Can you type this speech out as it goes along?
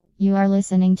You are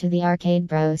listening to the Arcade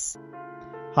Bros.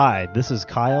 Hi, this is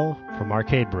Kyle from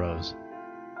Arcade Bros.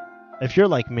 If you're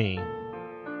like me,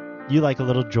 you like a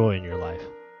little joy in your life.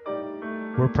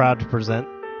 We're proud to present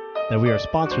that we are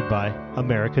sponsored by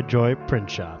America Joy Print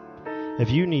Shop.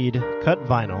 If you need cut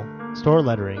vinyl, store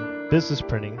lettering, business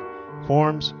printing,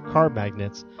 forms, card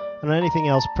magnets, and anything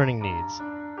else printing needs,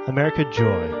 America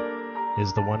Joy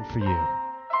is the one for you.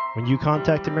 When you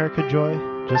contact America Joy,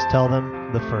 just tell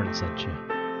them the Fern sent you.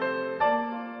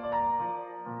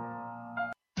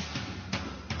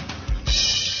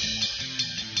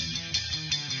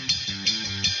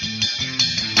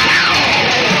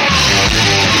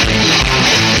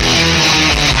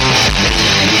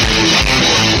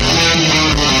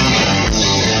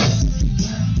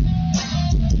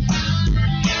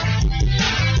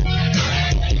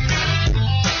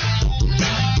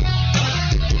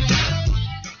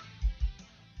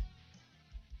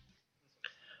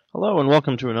 Hello and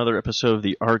welcome to another episode of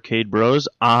the Arcade Bros.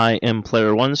 I am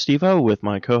Player 1, Steve-O, with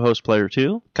my co-host Player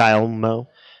 2, Kyle Mo.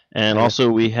 And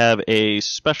also we have a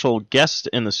special guest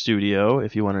in the studio,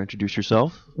 if you want to introduce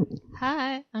yourself.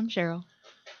 Hi, I'm Cheryl.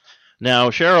 Now,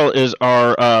 Cheryl is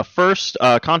our first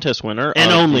contest winner.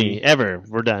 And only, ever.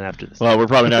 We're done after this. Well, we're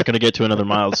probably not going to get to another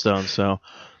milestone, so...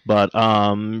 But,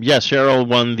 yes, Cheryl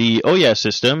won the Oh Yeah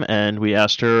system, and we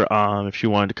asked her if she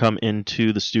wanted to come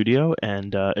into the studio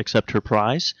and accept her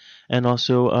prize. And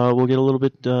also, we'll get a little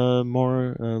bit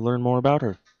learn more about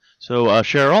her. So,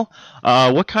 Cheryl,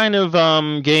 what kind of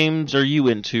games are you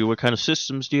into? What kind of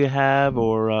systems do you have?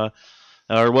 Or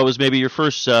what was maybe your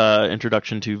first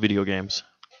introduction to video games?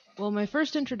 Well, my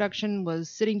first introduction was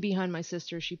sitting behind my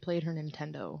sister. She played her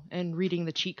Nintendo and reading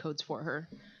the cheat codes for her.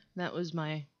 That was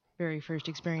my very first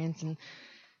experience, and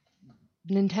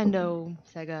Nintendo,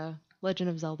 Sega, Legend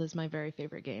of Zelda is my very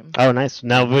favorite game. Oh, nice.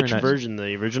 Now, Very which nice. version?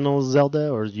 The original Zelda,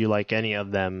 or do you like any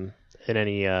of them in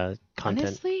any content?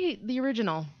 Honestly, the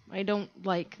original. I don't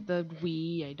like the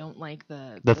Wii. I don't like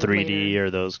the 3D later.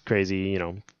 or those crazy,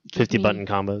 50 Give me- button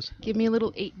combos. Give me a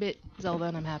little 8-bit Zelda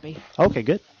and I'm happy. Okay,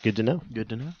 good. Good to know. Good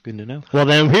to know. Good to know. Well,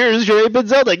 then here's your 8-bit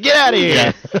Zelda. Get out of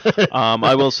here!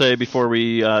 I will say before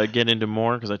we get into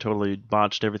more, because I totally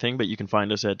botched everything, but you can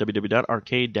find us at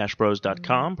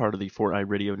www.arcade-bros.com, part of the 4i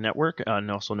Radio Network,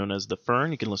 and also known as The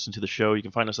Fern. You can listen to the show. You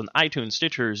can find us on iTunes,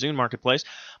 Stitcher, Zune Marketplace,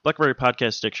 BlackBerry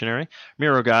Podcast Dictionary,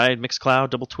 Miro Guide,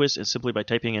 Mixcloud, Double Twist, and simply by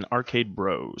typing in Arcade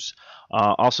Bros.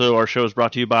 Also, our show is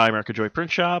brought to you by America Joy Print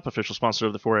Shop, official sponsor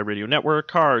of the 4i Radio Network.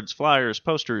 Cards, flyers,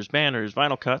 posters, banners,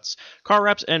 vinyl cuts, car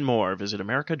wraps, and more. Visit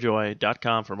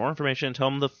AmericaJoy.com for more information. Tell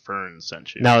them the Fern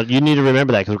sent you. Now, you need to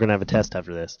remember that because we're going to have a test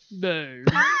after this. No.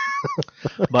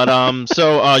 But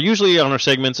so usually on our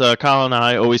segments, Kyle and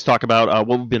I always talk about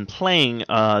what we've been playing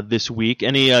this week.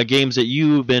 Any games that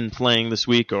you've been playing this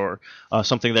week, or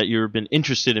something that you've been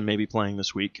interested in maybe playing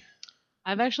this week?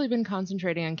 I've actually been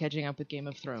concentrating on catching up with Game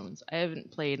of Thrones. I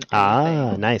haven't played anything.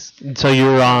 Ah, nice. So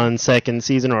you're on second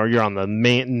season, or you're on the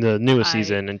newest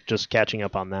season and just catching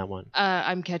up on that one?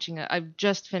 I'm catching up. I've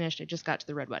just finished. I just got to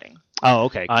the Red Wedding. Oh,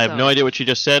 okay. I have So- no idea what you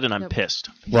just said, and I'm Nope. pissed.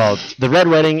 Well, the Red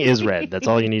Wedding is red. That's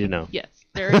all you need to know. Yes,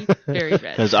 very, very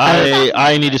red. Because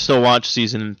I need to still watch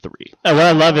season 3. And what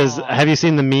I love is, Aw. have you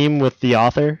seen the meme with the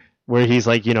author where he's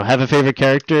like, have a favorite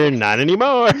character? Not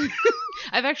anymore.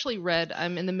 I've actually read.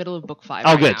 I'm in the middle of book 5.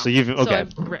 Oh, right good. now. So you've okay.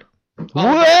 So I've read. all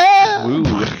of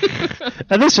it. Whoa!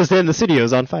 And this just in, the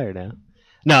studio's on fire now.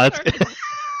 No, that's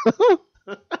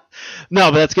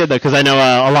no, but that's good though, because I know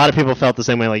a lot of people felt the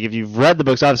same way. Like if you've read the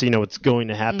books, obviously you know what's going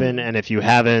to happen, and if you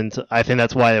haven't, I think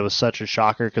that's why it was such a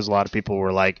shocker, because a lot of people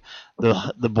were like,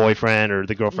 the boyfriend or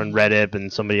the girlfriend read it,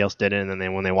 and somebody else didn't, and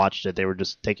then when they watched it, they were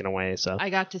just taken away. So I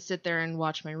got to sit there and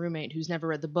watch my roommate, who's never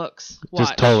read the books,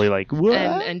 just watch, totally like what?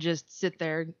 and just sit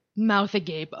there, mouth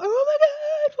agape. Oh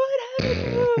my God, what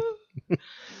happened?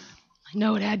 I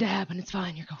know it had to happen. It's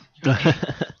fine. You're going. You're okay.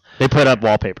 They put up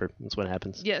wallpaper. That's what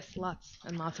happens. Yes, lots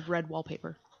and lots of red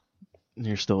wallpaper.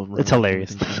 You're still. It's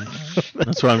hilarious.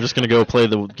 That's why I'm just gonna go play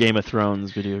the Game of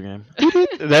Thrones video game.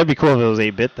 That'd be cool if it was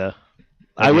 8-bit though.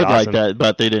 I That'd be would like awesome. that,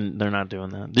 but they didn't. They're not doing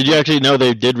that. Did you actually know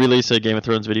they did release a Game of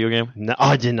Thrones video game? No,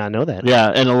 I did not know that.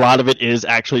 Yeah, and a lot of it is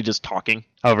actually just talking.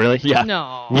 Oh, really? Yeah.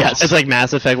 No. Yes. It's like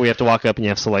Mass Effect. We have to walk up and you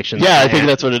have selections. Yeah, I think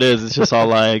that's what it is. It's just all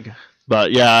like.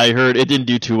 But yeah, I heard it didn't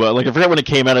do too well. Like I forget when it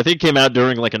came out. I think it came out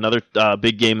during like another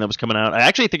big game that was coming out. I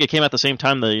actually think it came out the same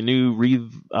time the new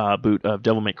reboot of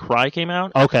Devil May Cry came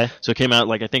out. Okay. So it came out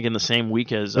like I think in the same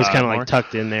week as. It was kind of Mark. like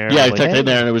tucked in there. Yeah, like, it tucked hey. in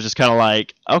there, and it was just kind of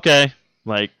like okay,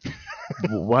 like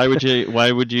why would you?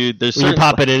 There's When you certain,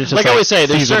 pop it in, it's just like I always say,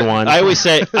 there's season certain, one. I always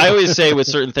say with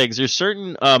certain things, there's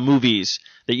certain movies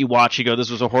that you watch, you go, this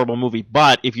was a horrible movie.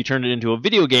 But if you turned it into a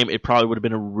video game, it probably would have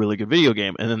been a really good video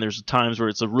game. And then there's times where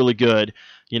it's a really good,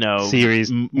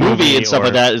 series, movie and stuff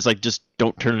like that. It's like, just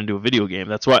don't turn it into a video game.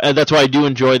 That's why I do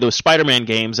enjoy those Spider-Man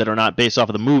games that are not based off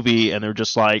of the movie, and they're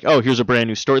just like, oh, here's a brand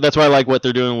new story. That's why I like what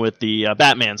they're doing with the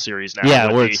Batman series now.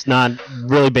 Yeah, where it's not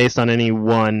really based on any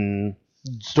one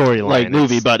storyline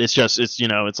movie, but it's like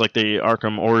the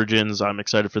Arkham Origins. I'm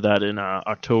excited for that in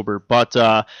October. But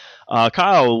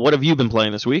Kyle, what have you been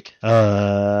playing this week?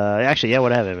 Actually,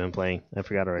 what have I been playing? I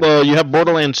forgot already. Well, you have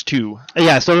Borderlands 2.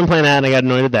 Yeah, I still been playing that, and I got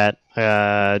annoyed at that.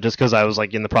 Just because I was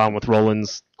like in the problem with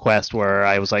Roland's quest, where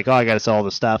I was like, oh, I got to sell all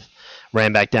this stuff.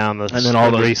 Ran back down, and then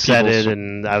all reset it,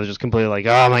 and I was just completely like,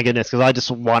 oh my goodness, because I just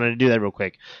wanted to do that real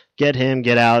quick, get him,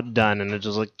 get out, done, and it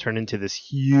just like turned into this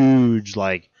huge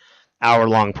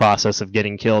hour-long process of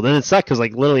getting killed. And it sucked because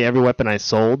literally every weapon I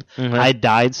sold, I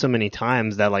died so many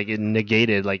times that it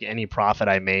negated any profit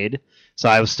I made. So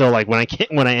I was still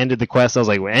when I ended the quest, I was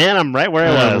like, man, I'm right where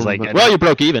I was. You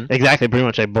broke even. Exactly, pretty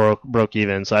much I broke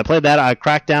even. So I played that.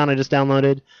 Crackdown I just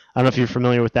downloaded. I don't know if you're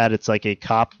familiar with that. It's like a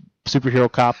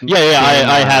superhero cop. Yeah,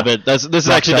 I have it. This is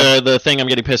actually the thing I'm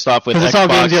getting pissed off with. Because it's all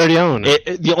games you already own.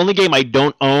 The only game I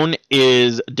don't own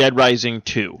is Dead Rising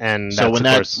 2. And so when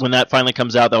that finally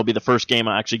comes out, that'll be the first game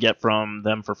I actually get from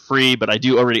them for free. But I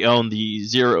do already own the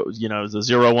Zero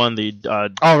one, the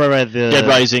Dead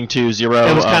Rising 2 Zero.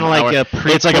 It was kind of like a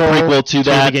prequel. It's like a prequel to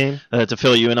that game to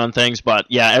fill you in on things. But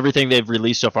yeah, everything they've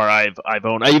released so far, I've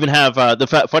owned. I even have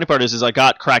the funny part is I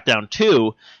got Crackdown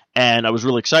 2. And I was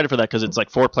really excited for that because it's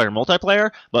 4-player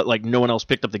multiplayer, but no one else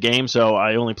picked up the game, so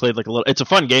I only played a little. It's a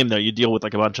fun game though. You deal with a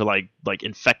bunch of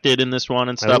infected in this one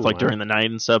and stuff, during the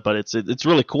night and stuff. But it's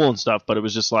really cool and stuff. But it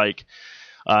was just no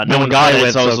one got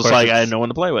it, so I was just I had no one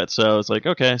to play with. So it's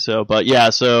okay. So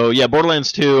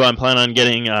Borderlands 2. I'm planning on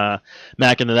getting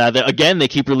back into that. Again, they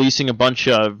keep releasing a bunch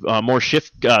of more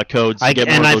shift codes. I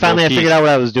finally figured out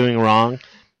what I was doing wrong.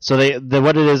 So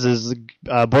what it is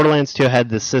Borderlands 2 had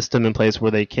this system in place where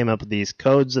they came up with these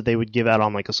codes that they would give out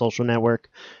on a social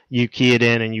network. You key it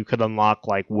in and you could unlock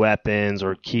weapons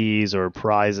or keys or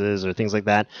prizes or things like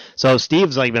that. So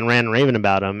Steve's been ranting and raving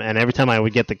about them, and every time I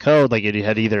would get the code, it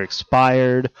had either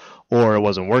expired or it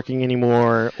wasn't working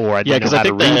anymore, or I didn't know how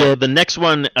to read it. The next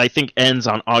one I think ends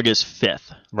on August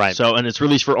 5th. Right. So and it's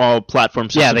released for all platform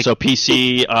systems, so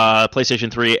PC,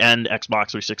 PlayStation 3, and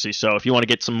Xbox 360. So if you want to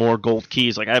get some more gold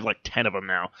keys, I have 10 of them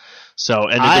now. So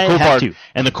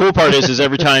the cool part is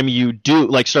every time you do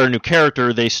start a new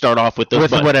character, they start off with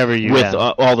whatever you have.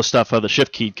 All the stuff of the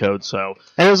shift key code. So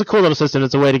and it was a cool little system.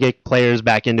 It's a way to get players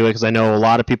back into it because I know a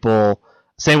lot of people.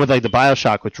 Same with the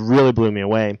BioShock, which really blew me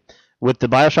away. With the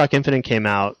BioShock Infinite came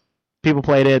out, people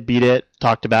played it, beat it,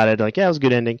 talked about it, it was a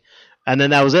good ending. And then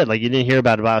that was it. You didn't hear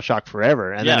about BioShock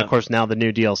forever. And then, of course, now the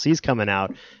new DLC's coming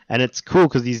out. And it's cool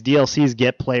because these DLCs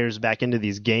get players back into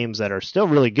these games that are still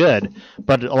really good.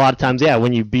 But a lot of times,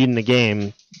 when you beat in the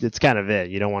game, it's kind of it.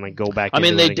 You don't want to go back into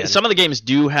it again. Some of the games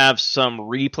do have some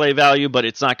replay value, but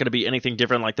it's not going to be anything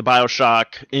different. Like the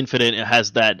BioShock Infinite, it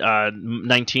has that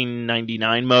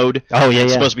 1999 mode. Oh, yeah,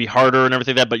 It's supposed to be harder and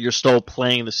everything like that, but you're still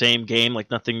playing the same game.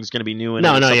 Nothing's going to be new in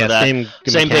it.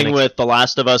 Same thing with The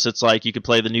Last of Us. It's you could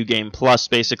play the new game plus,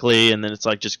 basically, and then it's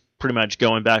just pretty much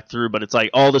going back through, but it's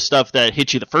all the stuff that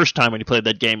hit you the first time when you played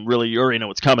that game, really you already know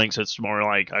what's coming, so it's more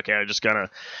okay, I just gotta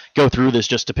go through this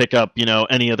just to pick up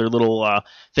any other little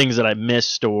things that I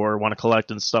missed or want to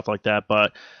collect and stuff like that.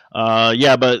 But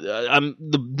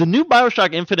the new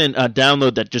BioShock Infinite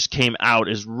download that just came out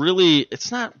is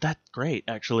it's not that great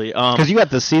actually. Because you got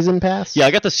the season pass? Yeah,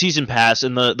 I got the season pass,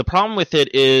 and the problem with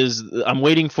it is I'm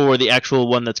waiting for the actual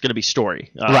one that's going to be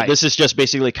story. Right. This is just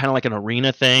basically kind of like an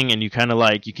arena thing, and you kind of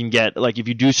you can get if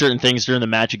you do certain things during the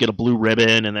match, you get a blue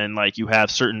ribbon, and then you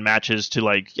have certain matches to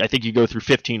I think you go through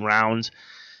 15 rounds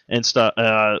and stuff.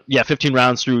 15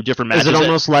 rounds through different matches. Is it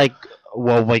almost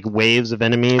waves of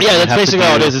enemies? Yeah, that's basically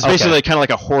all it is. It's basically kind of like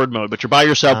a horde mode, but you're by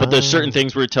yourself, but there's certain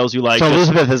things where it tells you So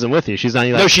Elizabeth isn't with you. She's not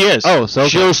No, she is. Oh, so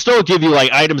she'll still give you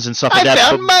items and stuff like that.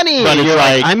 I found money! But you're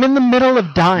I'm in the middle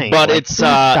of dying. But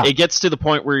it gets to the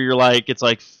point where you're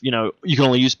you can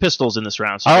only use pistols in this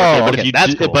round. So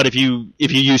that's cool. But if you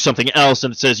use something else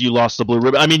and it says you lost the blue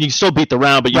ribbon, I mean, you can still beat the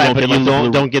round, but you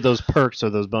don't get those perks or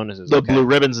those bonuses. The blue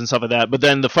ribbons and stuff like that. But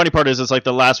then the funny part is, it's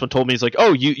the last one told me, you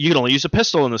can only use a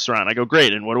pistol in this round. I go,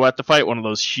 great, and what do I have to fight? One of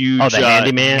those huge the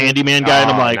handyman guy, and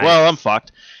I'm well, I'm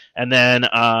fucked. And then,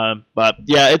 but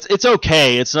yeah, it's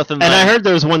okay. It's nothing. And I heard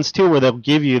there's ones too where they'll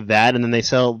give you that, and then they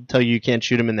tell you can't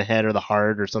shoot him in the head or the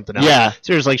heart or something else. Yeah.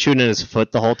 So you're just like shooting at his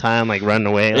foot the whole time, like running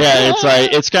away. Like, Yeah,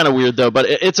 it's kind of weird though, but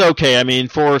it's okay. I mean,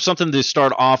 for something to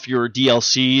start off your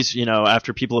DLCs,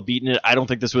 after people have beaten it, I don't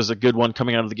think this was a good one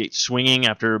coming out of the gate swinging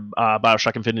after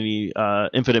BioShock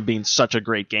Infinite being such a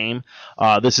great game.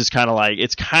 This is kind of like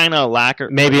it's kind of lacquer.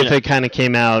 maybe if it kind of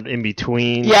came out in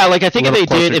between. Yeah, like I think a if little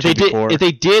closer to before.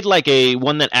 they did like a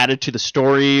one that added to the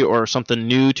story or something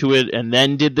new to it, and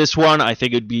then did this one, I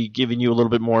think it'd be giving you a little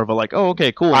bit more of a like, oh,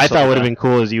 okay, cool. I thought would have been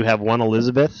cool is you have one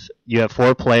Elizabeth, you have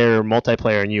 4-player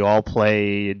multiplayer, and you all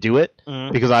play Do-It,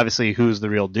 because obviously who's the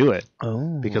real Do-It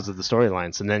because of the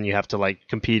storylines, and then you have to like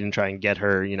compete and try and get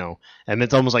her, and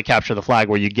it's almost like Capture the Flag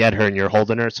where you get her and you're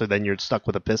holding her, so then you're stuck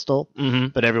with a pistol,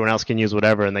 but everyone else can use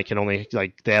whatever, and they can only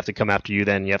they have to come after you.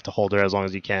 Then you have to hold her as long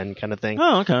as you can, kind of thing.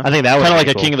 Oh, okay. I think that was kind of like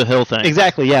a cool. King of the Hill thing.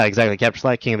 Exactly, yeah, exactly. Capture the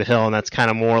Flag, King of the Hill, and that's kind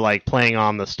of more like playing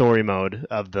on the story mode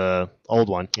of the old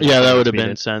one. Yeah, that would have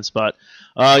been sense, but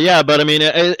but I mean,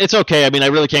 it's okay. I mean, I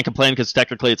really can't complain because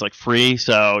technically it's like free,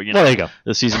 so Well, there you go.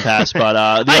 the season pass. But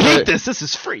I hate this. This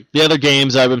is free. The other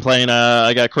games I've been playing,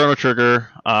 I got Chrono Trigger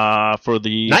for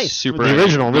the Nice. Super The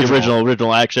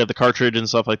original. I actually have the cartridge and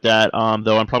stuff like that.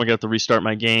 Though I'm probably gonna have to restart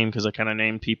my game because I kind of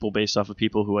named people based off of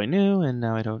people who I knew, and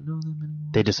now I don't know them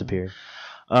anymore. They disappeared.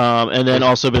 And then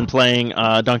also been playing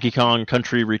Donkey Kong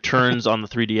Country Returns on the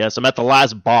 3DS. I'm at the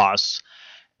last boss,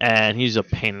 and he's a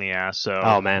pain in the ass.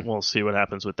 So we'll see what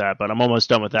happens with that. But I'm almost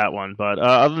done with that one. But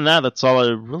other than that, that's all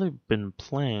I've really been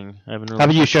playing. I haven't really. How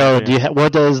about you, Cheryl?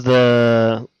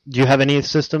 Do you have any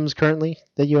systems currently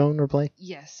that you own or play?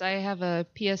 Yes, I have a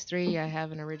PS3. I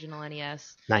have an original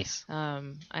NES. Nice.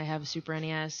 I have a Super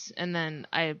NES, and then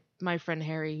my friend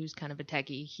Harry, who's kind of a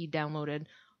techie, he downloaded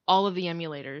all of the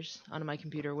emulators onto my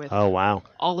computer with wow.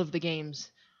 all of the games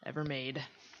ever made.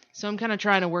 So I'm kind of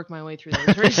trying to work my way through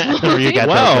those very slowly.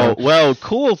 Well,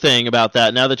 cool thing about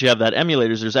that, now that you have that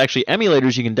emulators, there's actually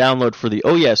emulators you can download for the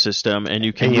OES system, and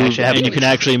you can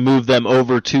actually move them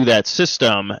over to that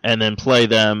system and then play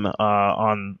them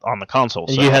on the console.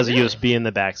 And it has a USB in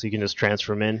the back, so you can just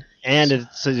transfer them in. And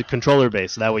it's a controller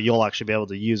base, so that way you'll actually be able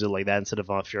to use it like that instead of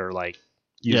if you're like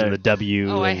using the W.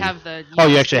 Oh, I have the USB. Oh,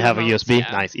 you actually have a remotes, USB?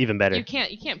 yeah. Nice, even better. You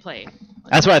can't play.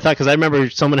 That's what I thought, because I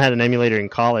remember someone had an emulator in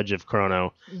college of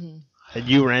Chrono. Mm-hmm. And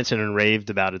you ranted and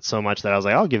raved about it so much that I was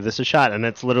like, I'll give this a shot. And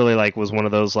it's literally was one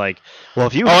of those I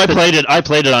played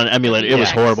it on emulator. It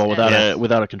was horrible Yeah.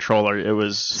 without a controller. It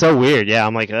was so weird. Yeah,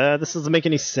 I'm like, this doesn't make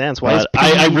any sense. Why?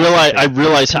 I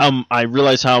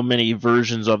realize how many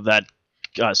versions of that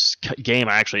game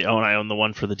I actually own. I own the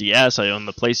one for the DS. I own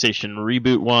the PlayStation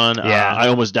Reboot one. Yeah. I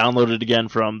almost downloaded it again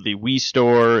from the Wii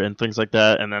store and things like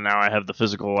that. And then now I have the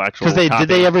physical actual. Because copy.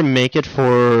 did they ever make it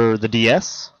for the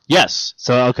DS? Yes.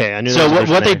 So okay, I knew. So that was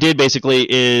what they did basically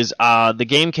is the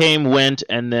game went,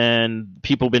 and then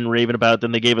people been raving about it.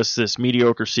 Then they gave us this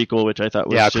mediocre sequel, which I thought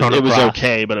was Chrono Cross.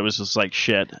 okay, but it was just like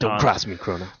shit. Don't cross me,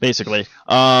 Chrono. Basically.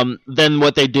 Then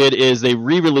what they did is they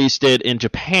re-released it in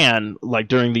Japan, like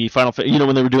during the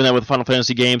when they were doing that with Final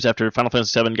Fantasy games after Final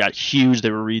Fantasy VII got huge,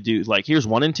 they were here's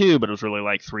 1 and 2, but it was really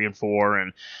like 3 and 4,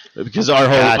 and because our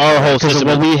whole system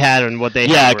of what we had and what they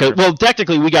had. Yeah, well,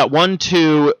 technically we got 1,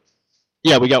 2.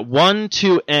 Yeah, we got 1,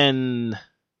 2, and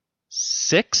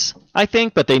 6, I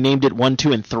think, but they named it 1,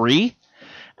 2, and 3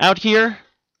 out here.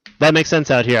 That makes sense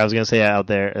out here. I was gonna say out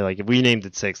there, if we named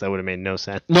it 6, that would have made no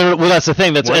sense. No, well, that's the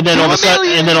thing. And then all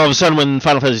of a sudden, when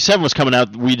Final Fantasy VII was coming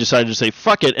out, we decided to say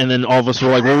fuck it, and then all of us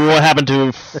were like, well, what happened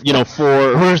to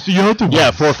 4? Where's the other one? Yeah,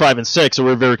 4, 5, and 6. So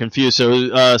we're very confused.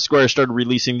 So Square started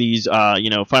releasing these,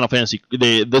 Final Fantasy.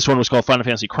 This one was called Final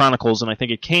Fantasy Chronicles, and I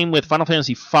think it came with Final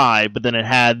Fantasy V, but then it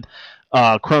had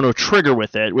Chrono Trigger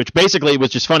with it, which basically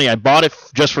was just funny. I bought it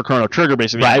just for Chrono Trigger,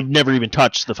 basically. Right. I've never even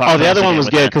touched the Final the Fantasy other one was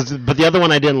game good, but the other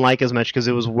one I didn't like as much because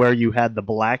it was where you had the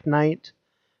Black Knight.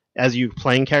 As you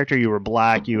playing character, you were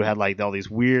black. You had all these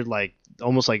weird,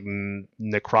 almost like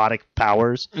necrotic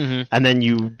powers, and then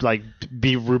you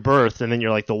be rebirthed, and then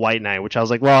you're the White Knight, which I was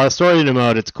like, well, story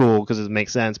mode, it's cool because it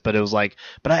makes sense, but it was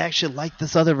but I actually like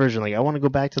this other version. I want to go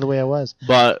back to the way I was.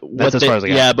 But that's as far as I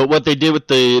got. But what they did with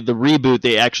the reboot,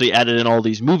 they actually added in all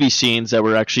these movie scenes that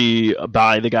were actually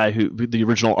by the guy the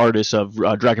original artist of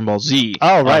Dragon Ball Z.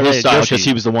 Oh, right, because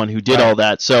he was the one who did all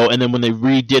that. So, and then when they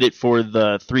redid it for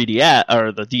the 3DS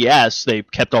or the DS, they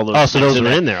kept all those. Oh, so those were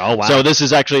in there. Oh, wow. So this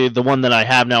is actually the one that I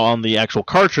have now on the actual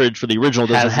cartridge for the original.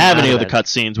 Doesn't have any of the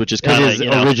cutscenes, which is kind of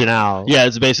original. Yeah,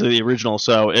 it's basically the original.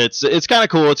 So it's kind of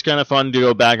cool. It's kind of fun to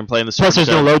go back and play in the Super. Plus, there's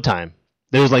no load time.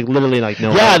 There was like literally like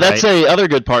no. Yeah, line, that's right? a other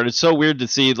good part. It's so weird to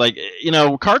see, like,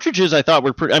 cartridges. I thought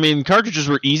were cartridges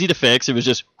were easy to fix. It was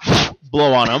just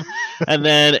blow on them, and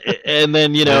then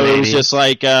it was just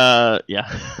like yeah,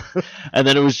 and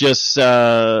then it was just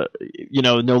no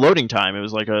loading time. It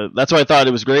was like that's why I thought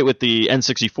it was great with the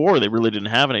N64. They really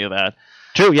didn't have any of that.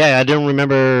 True. Yeah, I didn't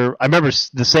remember. I remember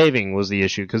the saving was the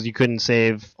issue because you couldn't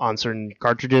save on certain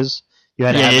cartridges. You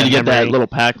had to have you get that memory, little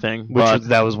pack thing,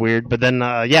 that was weird. But then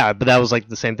but that was like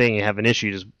the same thing. You have an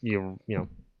issue, just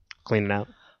clean it out.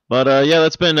 But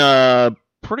that's been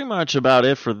pretty much about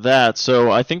it for that.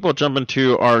 So I think we'll jump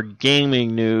into our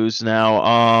gaming news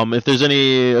now. If there's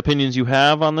any opinions you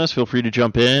have on this, feel free to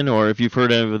jump in, or if you've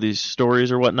heard any of these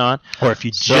stories or whatnot. Or if you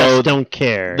just don't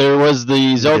care. There was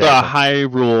the Zelda Exactly.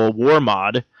 Hyrule War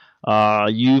mod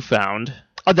you found.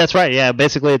 Oh, that's right. Yeah,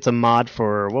 basically it's a mod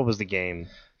for, what was the game?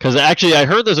 Because actually, I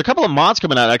heard there's a couple of mods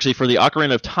coming out actually for the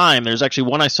Ocarina of Time. There's actually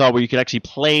one I saw where you could actually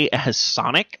play as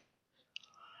Sonic.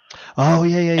 Oh,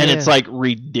 yeah. And it's like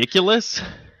ridiculous.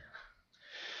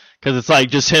 Because it's like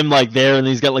just him like there, and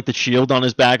he's got like the shield on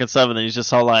his back and stuff, and then he's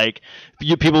just all like,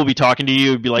 people will be talking to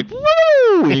you and be like,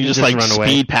 woo! And you just like run away.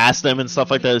 speed past them and stuff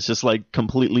like that. It's just like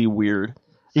completely weird.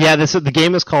 Yeah, the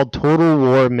game is called Total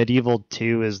War Medieval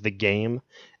 2 is the game,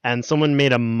 and someone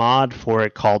made a mod for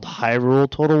it called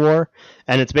Hyrule Total War,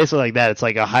 and it's basically like that. It's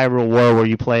like a Hyrule War where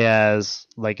you play as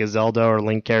like a Zelda or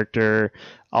Link character.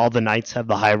 All the knights have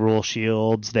the Hyrule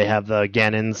shields. They have the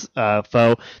Ganon's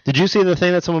foe. Did you see the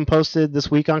thing that someone posted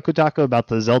this week on Kotaku about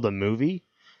the Zelda movie?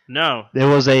 No. There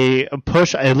was a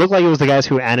push. It looked like it was the guys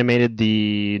who animated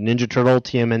the Ninja Turtle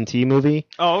TMNT movie.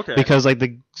 Oh, okay. Because like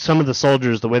some of the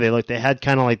soldiers, the way they looked, they had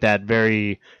kind of like that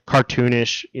very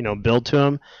cartoonish, build to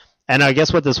them. And I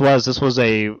guess what this was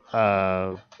a,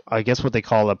 I guess what they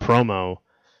call a promo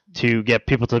to get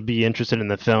people to be interested in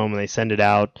the film, and they send it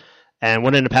out. And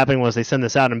what ended up happening was they send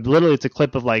this out, and literally it's a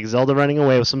clip of like Zelda running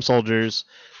away with some soldiers,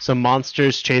 some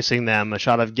monsters chasing them, a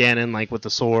shot of Ganon like with the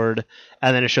sword,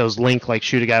 and then it shows Link like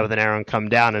shoot a guy with an arrow and come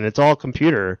down, and it's all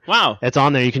computer. Wow. It's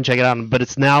on there, you can check it out, but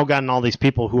it's now gotten all these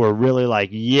people who are really like,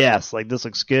 yes, like this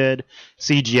looks good,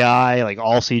 CGI, like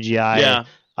all CGI. Yeah.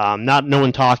 No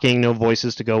one talking, no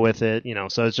voices to go with it,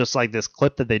 so it's just like this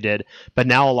clip that they did, but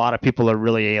now a lot of people are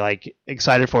really like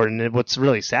excited for it, and what's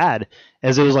really sad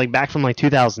is it was like back from like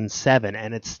 2007,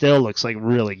 and it still looks like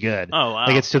really good. Oh, wow.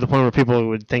 Like it's to the point where people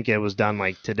would think it was done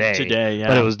like today, yeah.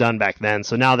 but it was done back then.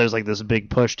 So now there's like this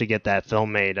big push to get that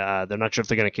film made. They're not sure if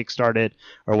they're going to kickstart it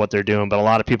or what they're doing, but a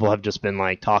lot of people have just been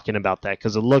like talking about that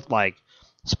because it looked like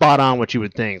spot on what you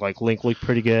would think. Like Link looked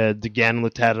pretty good. The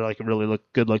Ganon had like a really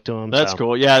good look to him. That's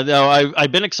cool. Yeah, no,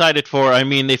 I've been excited for. I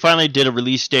mean, they finally did a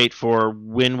release date for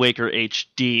Wind Waker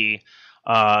HD,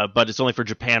 but it's only for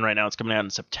Japan right now. It's coming out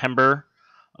in September.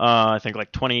 I think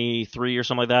like 23 or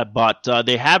something like that. But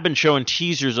they have been showing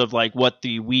teasers of like what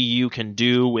the Wii U can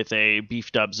do with a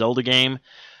beefed up Zelda game,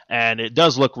 and it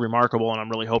does look remarkable. And I'm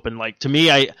really hoping, like, to me,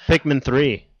 Pikmin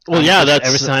 3. Well, yeah, that's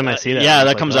every time I see that. Yeah, I'm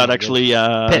that like, comes oh out my actually.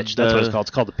 Pitch. That's what it's called. It's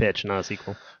called The Pitch, not a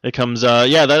sequel. It comes.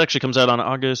 That actually comes out on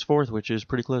August 4th, which is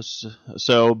pretty close.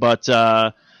 So, but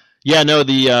the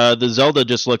Zelda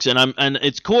just looks, and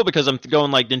it's cool because I'm going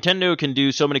like Nintendo can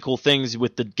do so many cool things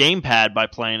with the gamepad by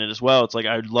playing it as well. It's like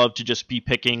I'd love to just be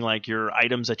picking like your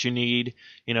items that you need.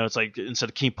 It's like instead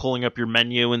of keep pulling up your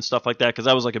menu and stuff like that, because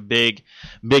that was like a big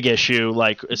issue,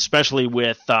 like especially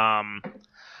with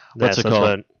what's it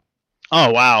called?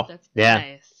 Oh, wow. That's Yeah.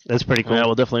 nice. That's pretty cool. Yeah,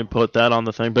 we'll definitely put that on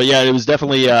the thing. But yeah, it was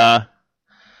definitely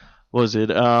what was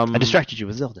it? I distracted you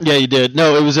with Zelda. Yeah, you did.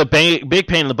 No, it was a big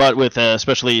pain in the butt with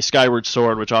especially Skyward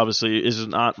Sword, which obviously is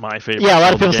not my favorite. Yeah, a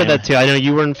lot of people Zelda said game. that too. I know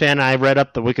you weren't a fan. I read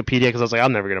up the Wikipedia because I was like,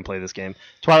 I'm never going to play this game.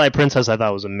 Twilight Princess I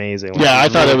thought was amazing. Like, Yeah, I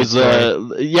thought it was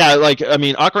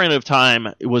really Ocarina of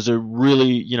Time was a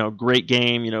really, great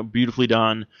game, beautifully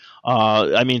done.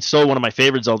 Still one of my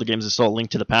favorite Zelda games is still A Link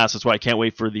to the Past. That's why I can't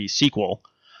wait for the sequel.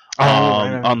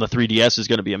 Right. On the 3DS is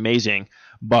going to be amazing.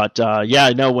 But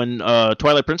when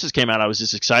Twilight Princess came out, I was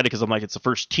just excited because I'm like, it's the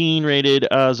first teen-rated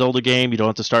Zelda game. You don't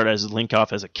have to start as Link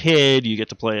off as a kid. You get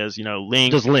to play as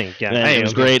Link. Just Link, yeah. And it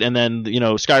was great. And then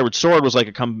Skyward Sword was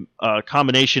like a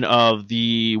combination of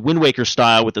the Wind Waker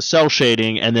style with the cell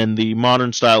shading, and then the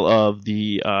modern style of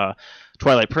the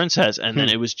Twilight Princess. And then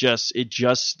it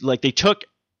just like they took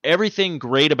everything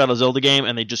great about a Zelda game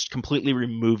and they just completely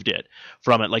removed it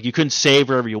from it. Like you couldn't save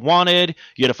wherever you wanted.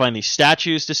 You had to find these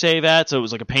statues to save at, so it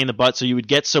was like a pain in the butt. So you would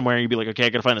get somewhere and you'd be like, okay, I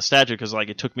gotta find the statue because like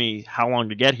it took me how long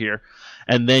to get here.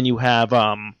 And then you have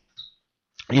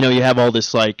you have all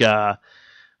this like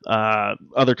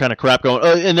other kind of crap going.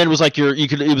 And then it was like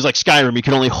it was like Skyrim. You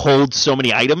could only hold so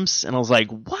many items, and I was like,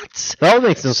 what? That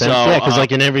makes no sense. Yeah, because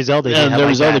like in every Zelda game,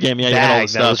 every Zelda game, you had all the that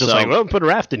stuff. was just like, well, put a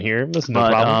raft in here. That's no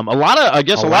But problem. a lot of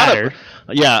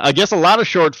a lot of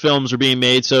short films are being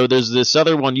made. So there's this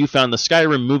other one you found, the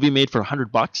Skyrim movie made for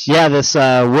 $100. Yeah, this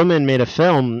woman made a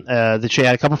film that she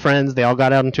had a couple friends. They all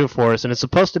got out into a forest, and it's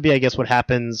supposed to be, I guess, what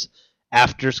happens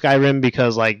after Skyrim,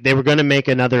 because like they were going to make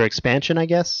another expansion, I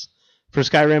guess, for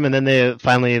Skyrim, and then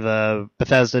the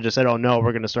Bethesda just said, "Oh no,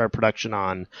 we're going to start production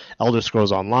on Elder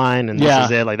Scrolls Online," and this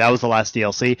is it. Like that was the last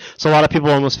DLC. So a lot of people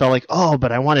almost felt like, "Oh,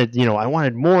 but I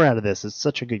wanted more out of this. It's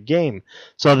such a good game."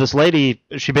 So this lady,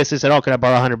 she basically said, "Oh, could I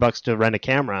borrow $100 to rent a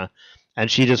camera?" And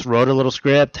she just wrote a little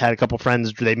script, had a couple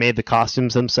friends, they made the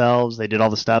costumes themselves, they did all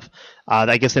the stuff.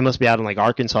 I guess they must be out in like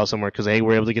Arkansas somewhere, because they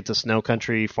were able to get to snow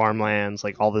country, farmlands,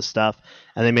 like all this stuff.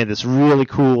 And they made this really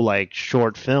cool like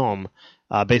short film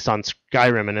based on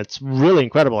Skyrim, and it's really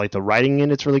incredible. Like the writing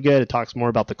in it's really good. It talks more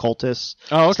about the cultists,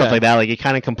 stuff like that. Like it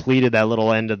kind of completed that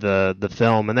little end of the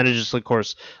film, and then it just, of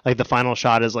course, like the final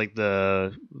shot is like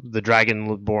the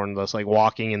dragonborn that's like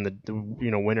walking in the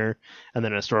winter, and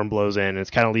then a storm blows in, and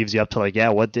it kind of leaves you up to like, yeah,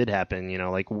 what did happen?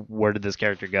 Like where did this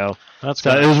character go? That's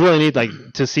so it was really neat, like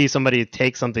to see somebody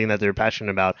take something that they're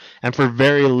passionate about, and for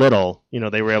very little,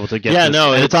 they were able to get. And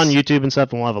it's on YouTube and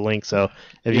stuff, and we'll have a link. So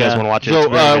if you guys want to watch it.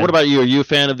 So what about you? Are you a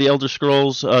fan of the Elder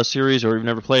Scrolls series, or you've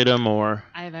never played them, or?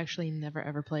 I have actually never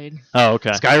ever played. Oh,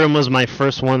 okay. Skyrim was my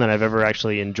first one that I've ever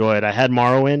actually enjoyed. I had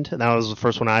Morrowind, and that was the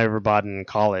first one I ever bought in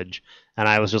college. And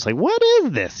I was just like, what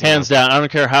is this? Hands down, I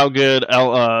don't care how good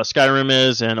Skyrim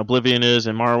is and Oblivion is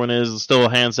and Morrowind is, still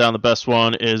hands down the best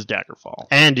one is Daggerfall.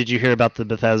 And did you hear about the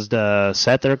Bethesda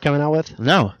set they're coming out with?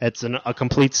 No. It's a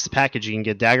complete package. You can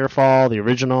get Daggerfall, the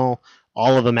original,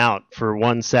 all of them out for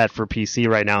one set for PC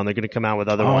right now, and they're going to come out with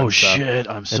other ones. Oh, shit.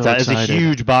 I'm so excited. It's a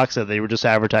huge box set. They were just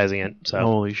advertising it. So.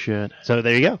 Holy shit. So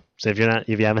there you go. So if you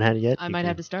haven't had it yet, I might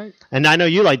have to start. And I know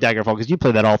you like Daggerfall because you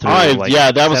played that all through.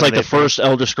 That was like the first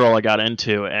Elder Scroll I got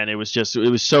into, and it was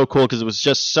so cool because it was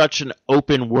just such an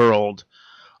open world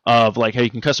of like how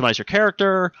you can customize your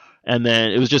character. And then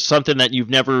it was just something that you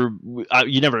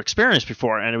never experienced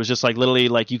before, and it was just like literally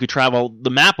like you could travel.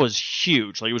 The map was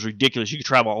huge, like it was ridiculous. You could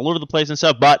travel all over the place and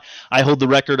stuff. But I hold the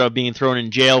record of being thrown in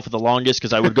jail for the longest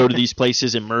because I would go to these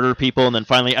places and murder people, and then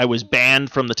finally I was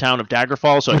banned from the town of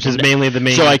Daggerfall, which is mainly the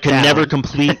main. So I could town. never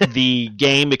complete the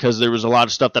game because there was a lot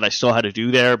of stuff that I still had to do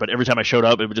there. But every time I showed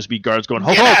up, it would just be guards going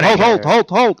hold.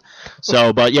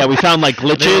 So, but yeah, we found like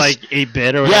glitches, like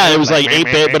 8-bit or yeah, it was like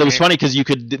 8-bit, but it was funny because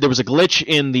there was a glitch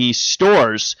in the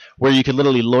stores where you could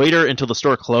literally loiter until the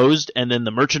store closed, and then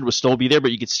the merchant would still be there, but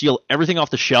you could steal everything off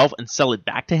the shelf and sell it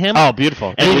back to him. Oh,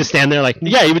 beautiful! And he would stand there like,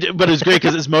 yeah, but it was great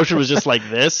because his motion was just like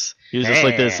this. He was just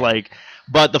like this, like.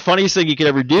 But the funniest thing you could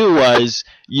ever do was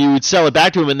you would sell it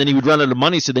back to him, and then he would run out of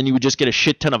money, so then you would just get a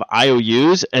shit ton of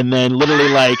IOUs, and then literally,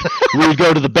 like, we would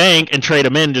go to the bank and trade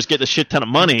them in and just get a shit ton of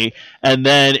money, and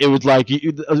then it would, like,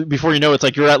 before you know it's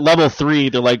like you're at level 3,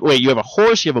 they're like, wait, you have a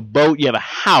horse, you have a boat, you have a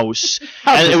house,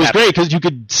 and it was great because you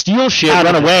could steal shit,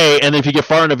 run away, and then if you get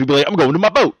far enough, you'd be like, I'm going to my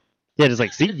boat. Yeah, just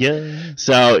like, see ya.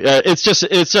 So it's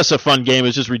just a fun game.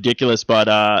 It's just ridiculous. But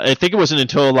I think it wasn't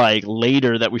until like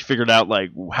later that we figured out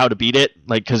like how to beat it.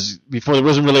 Like because before there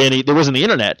wasn't the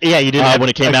internet. Yeah, you didn't when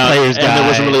it came out, and there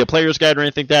wasn't really a player's guide or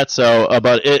anything like that. So,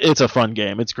 but it's a fun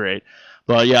game. It's great.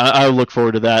 But yeah, I look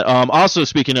forward to that. Also,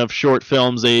 speaking of short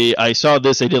films, I saw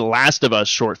this. They did Last of Us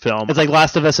short film. It's like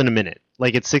Last of Us in a minute.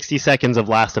 Like it's 60 seconds of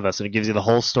Last of Us, and it gives you the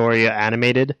whole story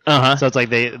animated. So it's like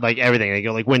they like everything. They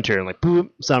go like winter and like boop,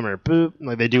 summer, boop.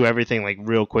 Like they do everything like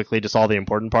real quickly, just all the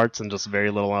important parts and just very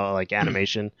little like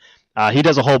animation. He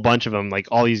does a whole bunch of them, like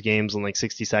all these games in like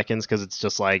 60 seconds, because it's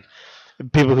just like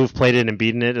people who've played it and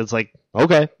beaten it. It's like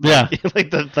okay, yeah.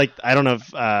 like I don't know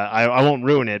if I won't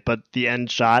ruin it, but the end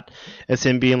shot is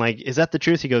him being like, "Is that the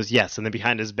truth?" He goes, "Yes," and then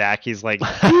behind his back, he's like,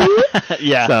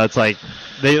 "Yeah." So it's like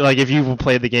they like if you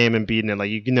played the game and beaten it, like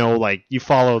you know, like you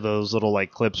follow those little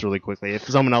like clips really quickly. If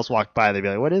someone else walked by, they'd be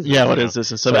like, "What is this?" Yeah, what is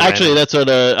this? And stuff. Actually, that's what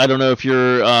I don't know if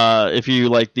you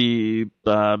like the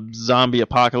zombie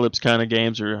apocalypse kind of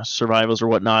games or survivals or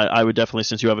whatnot. I would definitely,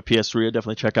 since you have a PS3, I'd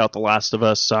definitely check out The Last of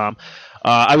Us.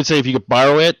 I would say if you could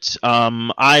borrow it.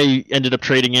 I ended up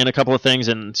trading in a couple of things,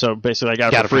 and so basically I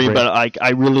got it for free. But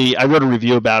I wrote a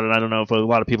review about it. I don't know if a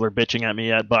lot of people are bitching at me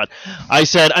yet, but I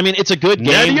said, I mean, it's a good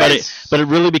game, but it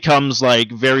really becomes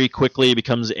like very quickly it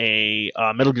becomes a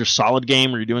Metal Gear Solid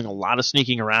game where you're doing a lot of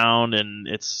sneaking around, and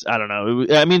it's I don't know.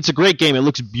 I mean, it's a great game. It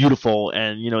looks beautiful,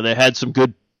 and they had some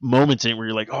good moments in it where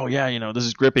you're like, oh yeah, this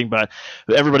is gripping, but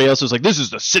everybody else is like, this is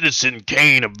the Citizen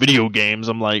Kane of video games.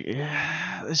 I'm like,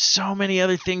 yeah, there's so many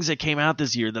other things that came out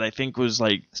this year that I think was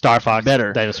like Star Fox,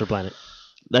 better. Dinosaur Planet.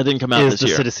 That didn't come out Is this the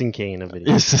year. Citizen Kane of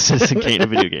video. It's the Citizen Kane of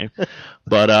video game.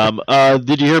 But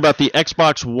did you hear about the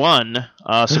Xbox One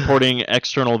supporting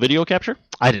external video capture?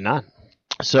 I did not.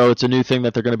 So it's a new thing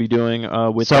that they're going to be doing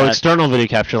with So that. external video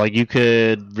capture, like you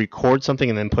could record something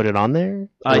and then put it on there?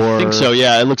 I think so,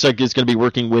 yeah. It looks like it's going to be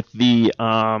working with the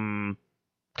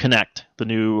Kinect, the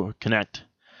new Kinect.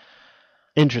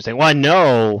 Interesting. Well, I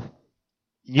know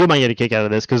you might get a kick out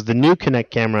of this because the new Kinect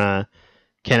camera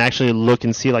can actually look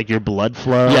and see like your blood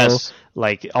flow. Yes.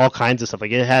 Like all kinds of stuff.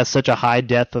 Like it has such a high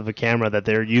depth of a camera that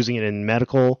they're using it in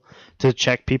medical to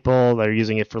check people. They're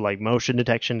using it for like motion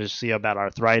detection to see about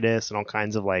arthritis and all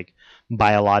kinds of like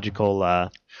biological.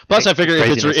 Plus, I figure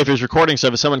craziness. if it's recording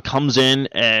stuff, if someone comes in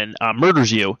and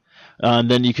murders you,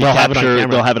 then you can They'll have it on capture.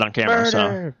 camera. They'll have it on camera.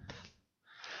 Murder!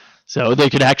 So they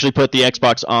could actually put the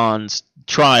Xbox on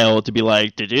trial to be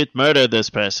like, did it murder this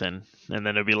person? And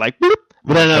then it'd be like, boop.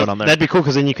 But throw it then on there. that'd be cool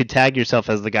because then you could tag yourself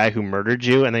as the guy who murdered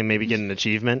you and then maybe get an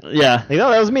achievement. Yeah. Like,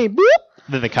 oh, that was me. Boop.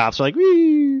 Then the cops are like,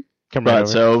 wee. Come right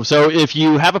But over. so if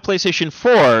you have a PlayStation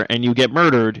 4 and you get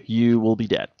murdered, you will be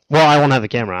dead. Well, I won't have the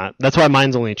camera on. That's why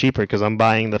mine's only cheaper because I'm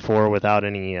buying the 4 without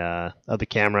any of the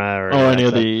camera or Or any that of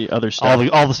stuff. the other stuff.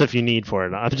 all the stuff you need for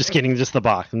it. I'm just getting just the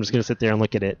box. I'm just gonna sit there and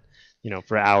look at it,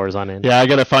 for hours on end. Yeah, I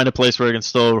gotta find a place where I can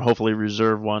still hopefully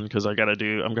reserve one because I'm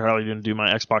probably gonna do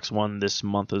my Xbox One this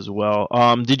month as well.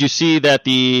 Did you see that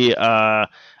the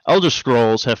Elder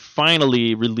Scrolls have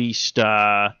finally released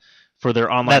for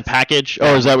their online package?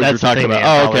 Or is that what you're That's the talking thing, about? the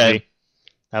Oh, anthology. okay.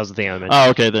 That was the thing I mentioned. Oh,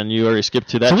 okay. Then you already skipped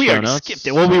to that. So we show already notes. skipped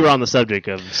it. Well, we were on the subject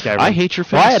of Skyrim. I hate your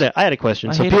face. Well, I had a question.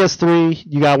 I So hate it. PS3,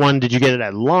 you got one. Did you get it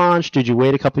at launch? Did you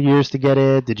wait a couple years to get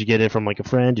it? Did you get it from like a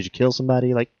friend? Did you kill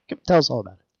somebody? Like, tell us all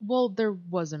about it. Well, there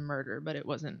was a murder, but it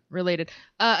wasn't related.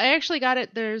 I actually got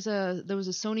it. There was a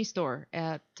Sony store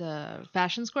at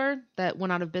Fashion Square that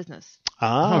went out of business,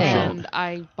 Oh, and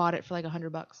I bought it for like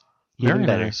 $100. even Very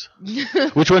better. nice.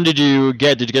 Which one did you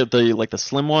get? Did you get the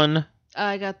slim one?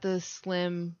 I got the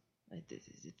slim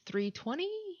 320.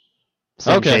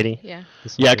 Slim Okay. Shady. Yeah.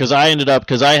 Yeah, because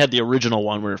I had the original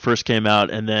one when it first came out,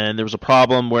 and then there was a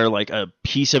problem where like a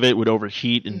piece of it would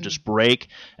overheat and just break,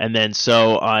 and then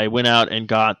so I went out and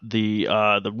got the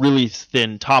really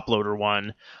thin top loader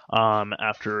one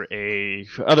after a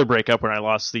other breakup when I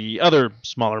lost the other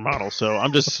smaller model. So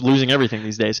I'm just losing everything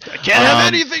these days. I can't have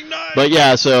anything nice. But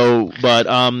yeah,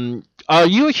 are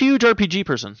you a huge RPG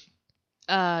person?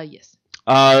 Yes.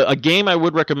 A game I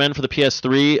would recommend for the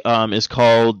PS3 is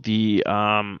called the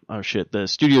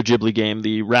Studio Ghibli game,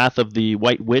 The Wrath of the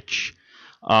White Witch.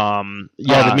 The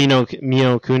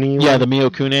Mio Kuni one? Yeah, the Mio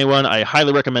Kune one. I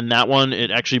highly recommend that one.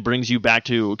 It actually brings you back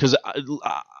to because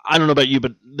I don't know about you,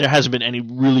 but there hasn't been any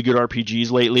really good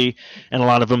RPGs lately, and a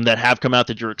lot of them that have come out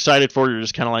that you're excited for, you're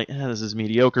just kind of like, this is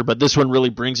mediocre. But this one really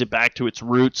brings it back to its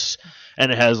roots,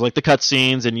 and it has like the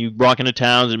cutscenes, and you walk into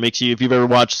towns, and makes you. If you've ever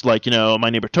watched like My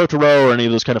Neighbor Totoro or any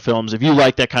of those kind of films, if you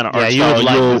like that kind of art you style, would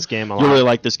like this game a lot. You'll really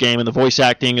like this game, and the voice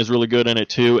acting is really good in it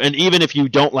too. And even if you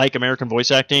don't like American voice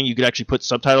acting, you could actually put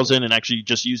subtitles in and actually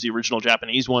just use the original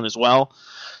Japanese one as well.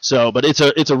 So, but it's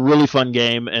a really fun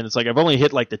game, and it's like I've only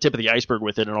hit like the tip of the iceberg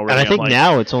with it, and already And I think I'm like,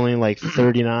 now it's only like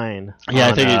 $39. Yeah,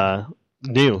 I think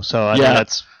new. So I think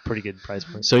that's pretty good price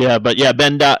point. So yeah, but yeah,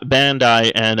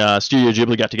 Bandai and Studio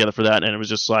Ghibli got together for that, and it was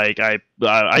just like I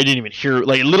didn't even hear it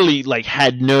literally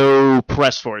had no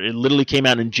press for it. It literally came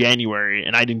out in January,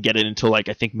 and I didn't get it until I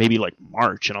think maybe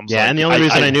March. And I'm like, and the only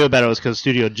reason I knew about it was because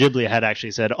Studio Ghibli had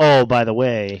actually said, "Oh, by the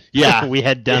way, we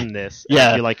had done this.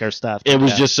 Yeah, if you like our stuff." It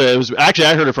was just it was actually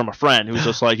I heard it from a friend who was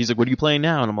just like, he's like, "What are you playing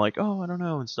now?" And I'm like, "Oh, I don't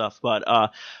know," and stuff. But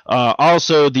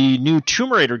also the new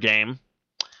Tomb Raider game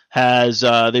has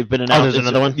they've been announced. There's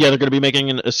another one? Yeah, they're going to be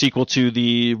making a sequel to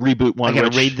the reboot one. I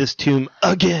gotta raid this tomb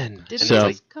again. Didn't So-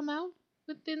 this come out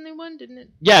with the new one? Didn't it?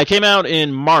 Yeah, it came out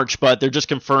in March, but they're just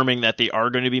confirming that they are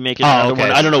going to be making another okay.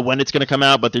 one. I don't know when it's going to come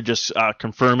out, but they're just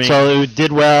confirming. So it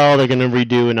did well. They're gonna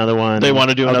redo another one. They want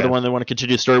to do another Okay. one. They want to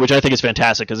continue the story, which I think is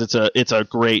fantastic because it's a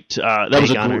great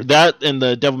honor. that and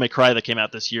the Devil May Cry that came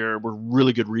out this year were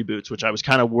really good reboots, which I was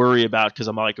kind of worried about because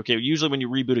I'm like, okay, usually when you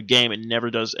reboot a game, it never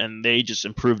does, and they just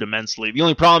improved immensely. The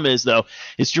only problem is though,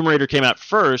 Tomb Raider came out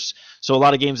first, so a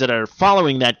lot of games that are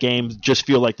following that game just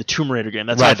feel like the Tomb Raider game.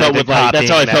 That's how I Right, felt they're with that's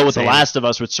how I copying felt with that The same- Last of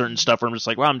Us with certain stuff where I'm just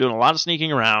like, wow, I'm doing a lot of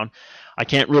sneaking around. I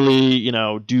can't really,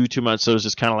 do too much. So it's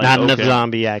just kind of like Not enough okay.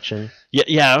 zombie action.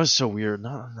 Yeah, it was so weird.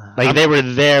 No. Like they were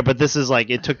there, but this is like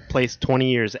it took place 20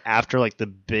 years after like the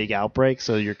big outbreak,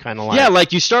 so you're kind of like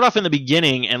like you start off in the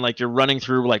beginning and like you're running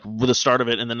through like with the start of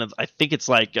it, and then I think it's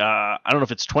like I don't know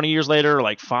if it's 20 years later or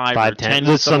like 5 or 10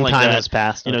 10. something like Some time that. has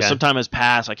passed. Okay. Some time has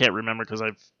passed. I can't remember because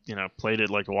I've played it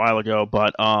like a while ago,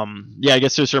 but I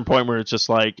guess to a certain point where it's just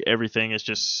like everything is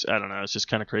just I don't know, it's just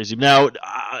kind of crazy. Now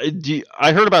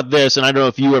I heard about this, and I don't know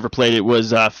if you ever played it.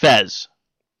 Was Fez?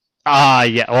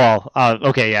 Yeah. Well,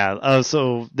 okay, yeah.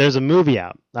 So there's a movie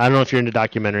out. I don't know if you're into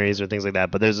documentaries or things like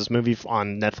that, but there's this movie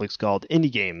on Netflix called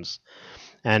Indie Games,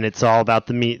 and it's all about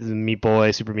the Meat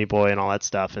Boy, Super Meat Boy, and all that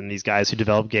stuff, and these guys who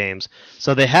develop games.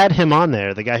 So they had him on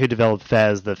there, the guy who developed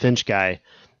Fez, the Finch guy,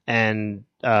 and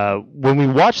when we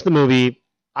watched the movie,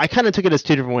 I kind of took it as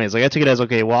two different ways. Like I took it as,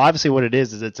 okay, well, obviously what it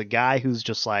is it's a guy who's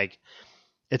just like,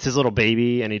 it's his little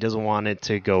baby, and he doesn't want it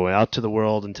to go out to the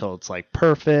world until it's like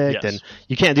perfect. Yes. And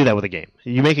you can't do that with a game.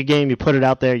 You make a game, you put it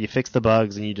out there, you fix the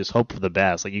bugs, and you just hope for the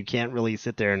best. Like you can't really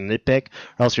sit there and nitpick,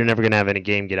 or else you're never going to have any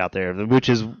game get out there. Which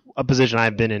is a position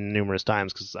I've been in numerous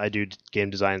times because I do game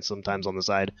design sometimes on the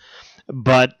side.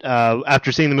 But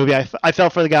after seeing the movie, I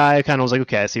felt for the guy. I kind of was like,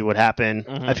 okay, I see what happened.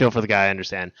 Mm-hmm. I feel for the guy. I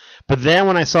understand. But then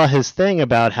when I saw his thing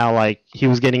about how like he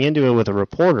was getting into it with a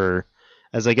reporter,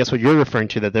 as I guess what you're referring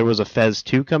to, that there was a Fez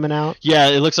 2 coming out? Yeah,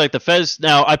 it looks like the Fez.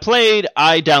 Now, I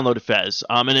downloaded Fez.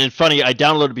 And it's funny, I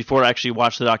downloaded before I actually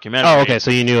watched the documentary. Oh, okay, so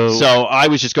you knew. So I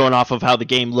was just going off of how the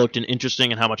game looked and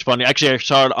interesting and how much fun. Actually, I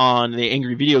saw it on the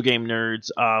Angry Video Game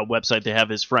Nerds website. They have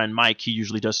his friend Mike. He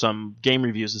usually does some game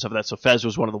reviews and stuff like that. So Fez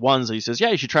was one of the ones that he says, yeah,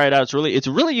 you should try it out. It's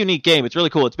a really unique game. It's really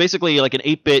cool. It's basically like an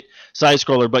 8-bit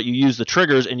side-scroller, but you use the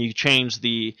triggers and you change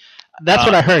the... That's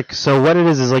what I heard. So what it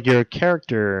is like your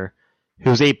character...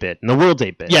 who's 8-bit, and the world's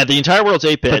 8-bit. Yeah, the entire world's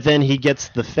 8-bit. But then he gets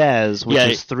the Fez, which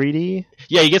is 3D?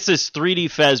 Yeah, he gets this 3D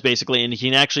Fez, basically, and he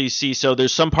can actually see, so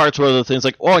there's some parts where the thing's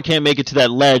like, oh, I can't make it to that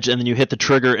ledge, and then you hit the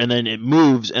trigger, and then it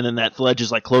moves, and then that ledge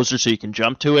is, like, closer so you can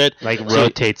jump to it. Like,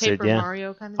 rotates Paper it, yeah.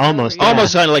 Mario kind of Almost, deal, or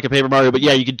Almost kind of like a Paper Mario, but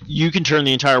yeah, you can turn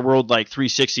the entire world, like,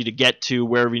 360 to get to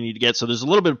wherever you need to get, so there's a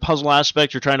little bit of puzzle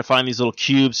aspect. You're trying to find these little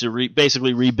cubes to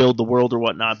basically rebuild the world or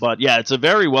whatnot, but yeah, it's a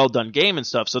very well-done game and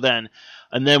stuff,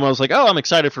 And then I was like, oh, I'm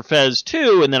excited for Fez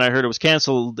 2, and then I heard it was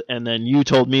canceled, and then you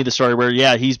told me the story where,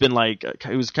 yeah, he's been like,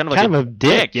 he was kind of like a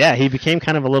dick. Yeah, he became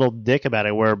kind of a little dick about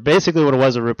it, where basically what it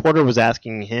was, a reporter was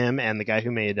asking him and the guy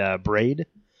who made Braid,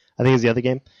 I think is the other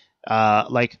game,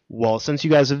 like, well, since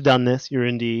you guys have done this, you're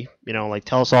indie, like,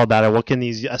 tell us all about it. What can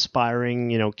these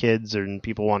aspiring, kids and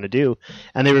people want to do?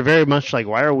 And they were very much like,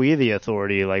 why are we the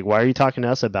authority? Like, why are you talking to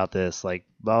us about this? Like,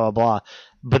 blah, blah, blah.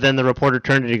 But then the reporter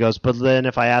turned and he goes, but then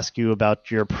if I ask you about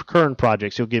your current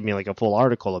projects, you'll give me like a full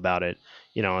article about it.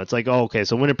 It's like, oh, okay,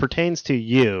 so when it pertains to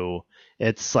you,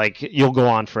 it's like you'll go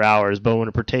on for hours. But when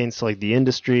it pertains to like the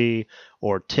industry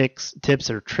or tips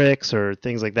or tricks or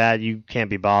things like that, you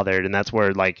can't be bothered. And that's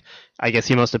where, like, I guess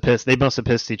they must have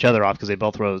pissed each other off because they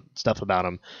both wrote stuff about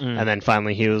him. And then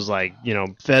finally he was like,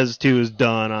 Fez 2 is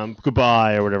done,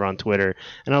 goodbye, or whatever on Twitter.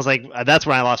 And I was like, that's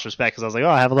when I lost respect because I was like, oh,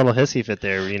 I have a little hissy fit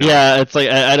there. Yeah, it's like,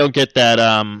 I don't get that,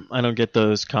 I don't get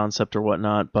those concept or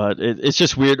whatnot, but it's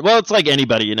just weird. Well, it's like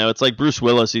anybody, it's like Bruce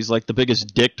Willis. He's like the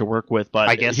biggest dick to work with, but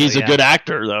I guess he's so, yeah. a good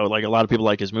actor, though. Like, a lot of people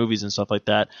like his movies and stuff like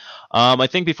that. I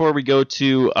think before we go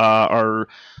to our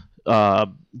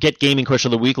Get Gaming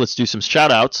Question of the Week, let's do some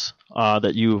shout-outs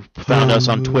that you found us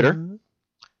on Twitter.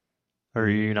 Or are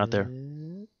you not there?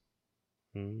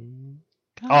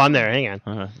 Oh, I'm there. Hang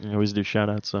on. You always do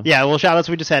shout-outs. So. Yeah, well, shout-outs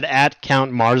we just had at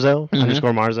Count Marzo,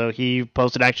 _ Marzo. He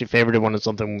posted, actually favorited one of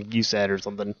something you said or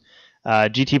something.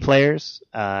 GT Players,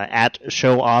 at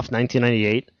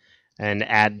ShowOff1998. And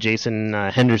at Jason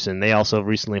Henderson. They also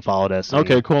recently followed us. And,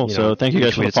 okay, cool. So thank you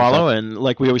guys for the follow. And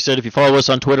like we always said, if you follow us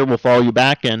on Twitter, we'll follow you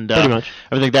back. And pretty much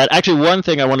everything like that. Actually, one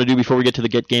thing I want to do before we get to the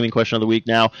Get Gaming Question of the Week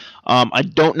now, I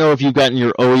don't know if you've gotten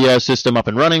your OEA system up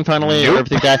and running finally or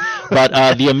everything like that,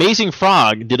 but the Amazing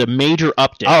Frog did a major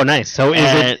update. Oh, nice. So is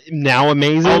it now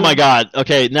amazing? Oh, my God.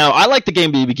 Okay, now I like the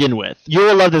game to begin with. You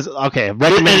will love this. Okay,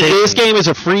 recommendation. This game is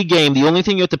a free game. The only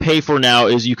thing you have to pay for now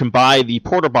is you can buy the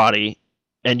porta body,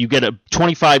 and you get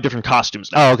 25 different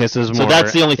costumes now. Oh, okay, so there's more. So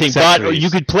that's the only thing. But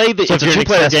you could play it's a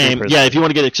 2-player game. Yeah, if you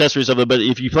want to get accessories of it. But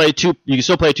if you play you can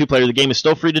still play 2-player. The game is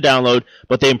still free to download,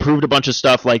 but they improved a bunch of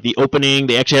stuff like the opening.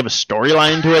 They actually have a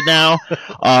storyline to it now.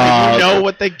 You know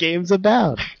what the game's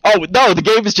about. Oh no, the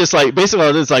game is just like basically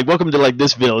it's like welcome to like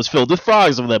this village filled with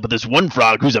frogs over there, but there's one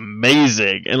frog who's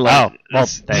amazing and like well,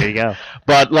 there you go.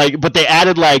 But they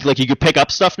added like you could pick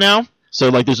up stuff now. So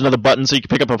like there's another button so you can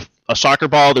pick up a soccer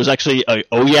ball. There's actually a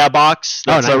Oh Yeah box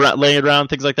that's nice. laying around,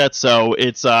 things like that. So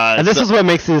it's And this is what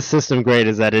makes this system great,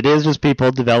 is that it is just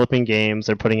people developing games.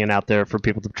 They're putting it out there for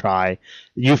people to try.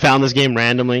 You found this game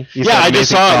randomly. I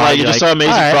just saw it. You saw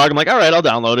Amazing Frog. I'm like, all right, I'll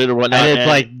download it or whatnot. And it's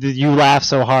like you laugh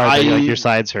so hard that your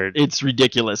sides hurt. It's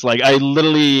ridiculous. Like I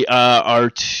literally,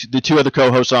 the two other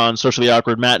co-hosts on Socially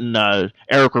Awkward, Matt and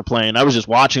Eric were playing. I was just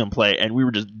watching them play, and we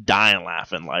were just dying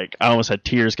laughing. Like I almost had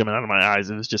tears coming out of my eyes.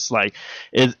 It was just like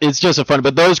it's just a fun.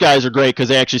 But those guys are great because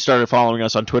they actually started following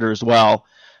us on Twitter as well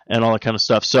and all that kind of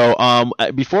stuff. So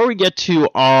before we get to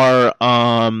our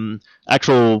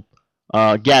actual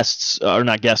guests, or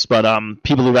not guests, but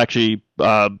people who actually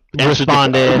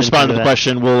responded to the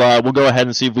question, we'll go ahead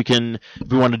and see if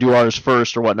we want to do ours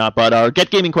first or whatnot. But our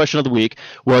Get Gaming question of the week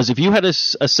was, if you had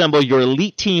to assemble your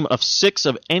elite team of 6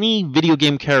 of any video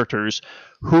game characters,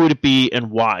 who would it be and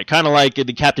why? Kind of like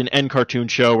the Captain N cartoon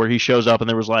show where he shows up and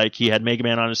there was like, he had Mega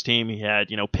Man on his team, he had,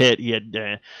 Pit, he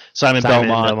had Simon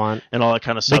Belmont and all that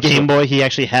kind of stuff. The Game Boy, he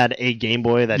actually had a Game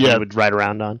Boy that he would ride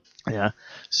around on. Yeah.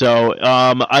 So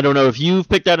I don't know if you've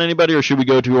picked out anybody, or should we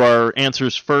go to our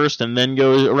answers first and then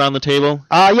go around the table?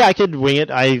 Yeah, I could wing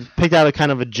it. I picked out a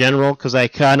kind of a general because I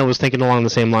kind of was thinking along the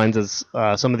same lines as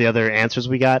some of the other answers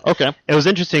we got. Okay. It was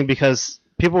interesting because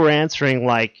people were answering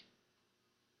like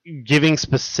giving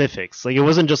specifics. Like it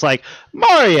wasn't just like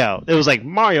Mario. It was like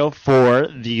Mario for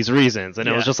these reasons, and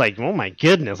it was just like, oh my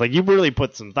goodness, like you really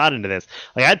put some thought into this.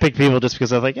 Like I'd pick people just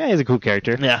because I was like, yeah, he's a cool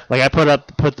character. Yeah. Like I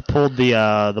pulled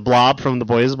the Blob from The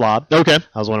Boy Is Blob. Okay.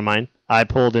 That was one of mine. I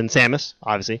pulled in Samus,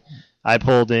 obviously. I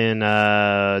pulled in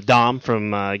Dom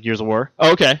from Gears of War.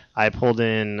 Oh, okay. I pulled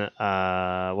in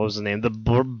what was his name? The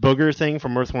booger thing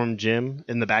from Earthworm Jim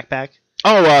in the backpack.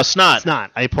 Oh, Snot. Snot.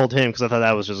 I pulled him because I thought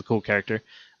that was just a cool character.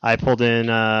 I pulled in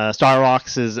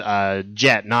Starrox's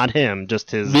Jet, not him, just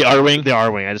his... The R-Wing? The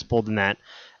R-Wing. I just pulled in that.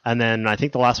 And then I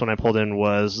think the last one I pulled in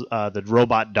was the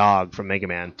robot dog from Mega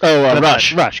Man. Oh,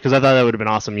 Rush. Rush, because I thought that would have been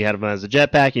awesome. You had him as a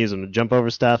jetpack, you use him to jump over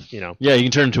stuff, Yeah, you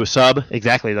can turn into a sub.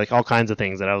 Exactly, like all kinds of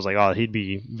things that I was like, oh, he'd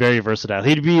be very versatile.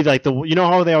 He'd be like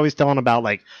how they always tell him about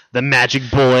like the magic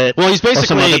bullet. Well, he's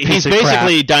basically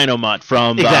Dynomutt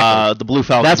from the Blue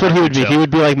Falcon. That's what he would be. Show. He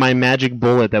would be like my magic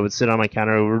bullet that would sit on my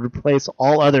counter. It would replace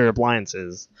all other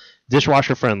appliances,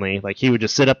 dishwasher friendly. Like he would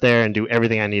just sit up there and do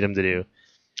everything I need him to do.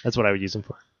 That's what I would use him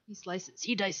for. He slices,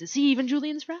 he dices, he even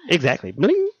Julian's fries. Exactly.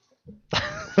 Bling.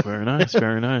 Very nice,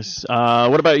 very nice.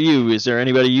 What about you? Is there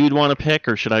anybody you'd want to pick,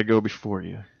 or should I go before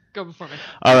you? Go before me.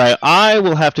 All right, I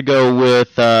will have to go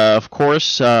with, of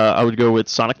course, I would go with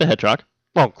Sonic the Hedgehog.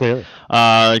 Oh, clearly.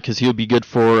 Because he would be good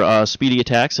for speedy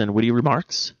attacks and witty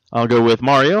remarks. I'll go with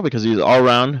Mario because he's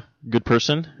all-around good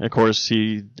person. Of course,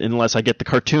 unless I get the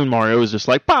cartoon Mario, is just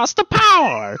like, pasta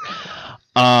power!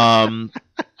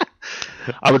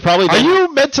 I would probably... Are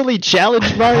you mentally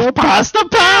challenged, Mario? Pasta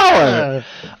power!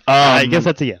 I guess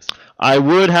that's a yes. I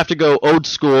would have to go old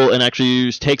school and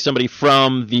actually take somebody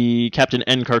from the Captain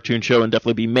N cartoon show and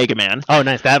definitely be Mega Man. Oh,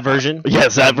 nice. That version?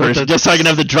 Yes, that version. Just so I can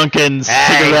have the drunken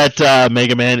cigarette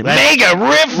Mega Man.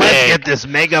 Mega-rific! Let's get this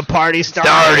mega party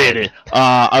started!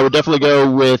 I would definitely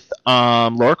go with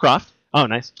Lara Croft. Oh,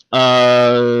 nice.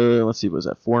 Let's see, what is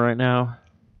that, 4 right now?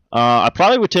 I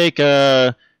probably would take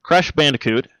Crash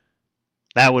Bandicoot.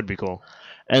 That would be cool.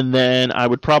 And then I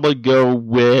would probably go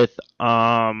with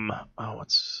Chun-Li.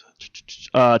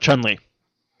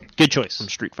 Good choice. From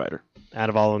Street Fighter. Out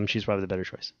of all of them, she's probably the better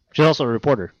choice. She's also a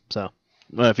reporter, so...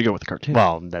 If you go with the cartoon.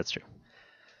 Well, that's true.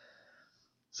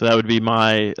 So that would be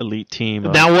my elite team.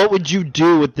 Now, what would you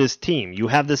do with this team? You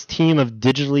have this team of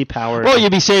digitally powered... Well,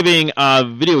 you'd be saving a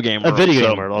video game world. A video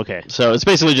game world, okay. So it's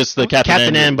basically just the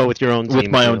Captain N, but with your own team. With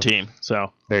my own team,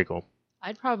 so... Very cool.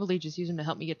 I'd probably just use him to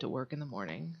help me get to work in the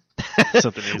morning.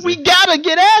 Something easy. We gotta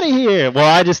get out of here! Well,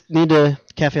 I just need a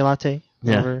cafe latte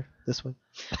over this way.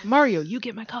 Mario, you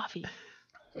get my coffee.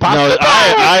 No,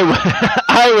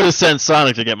 I would have sent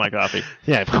Sonic to get my coffee.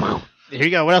 Yeah. Here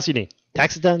you go. What else you need?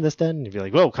 Tax is done, this done. And you'd be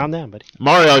like, whoa, calm down, buddy.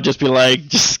 Mario would just be like,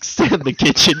 just stand in the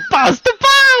kitchen. Pasta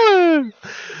power!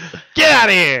 Get out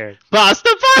of here!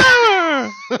 Pasta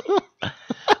power!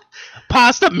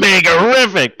 Pasta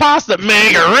mega-rific! Pasta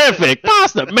mega-rific!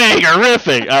 Pasta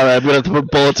mega-rific! All right, I'm going to have to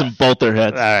put bullets in both their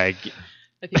heads. All right.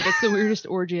 I think that's the weirdest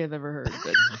orgy I've ever heard.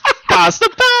 But... Pasta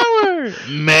power!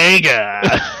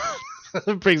 Mega!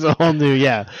 brings a whole new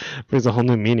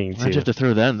meaning to Why'd you have to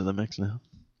throw that into the mix now?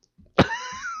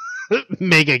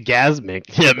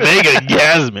 Mega-gasmic. Yeah,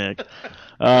 mega-gasmic.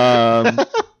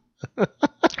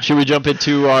 Should we jump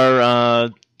into our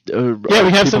Yeah,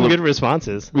 we have some good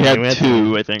responses. We had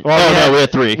two, I think. Well, we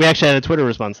had three. We actually had a Twitter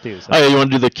response too. So. Oh, yeah, you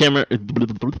want to do the camera? You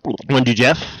want to do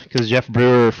Jeff? Because Jeff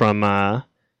Brewer from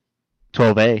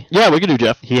 12A. Yeah, we could do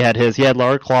Jeff. He had his. He had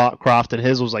Lara Croft, and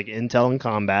his was like Intel and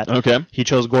Combat. Okay. He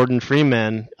chose Gordon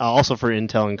Freeman, also for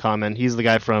Intel and Combat. He's the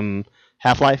guy from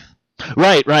Half-Life.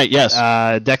 Right, yes.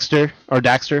 Daxter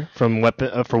from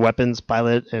for Weapons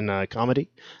Pilot and Comedy.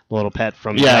 The little pet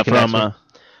from Cole.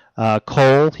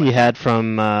 He had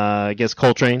from I guess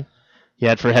Coltrane. He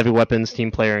had for Heavy Weapons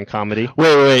Team Player and Comedy.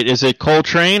 Wait. Is it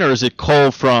Coltrane or is it Cole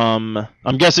from?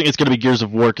 I'm guessing it's going to be Gears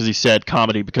of War because he said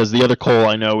comedy. Because the other Cole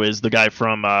I know is the guy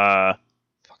from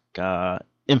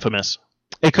Infamous.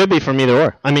 It could be from either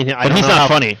or. I mean, but he's not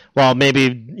funny. Well,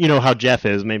 maybe you know how Jeff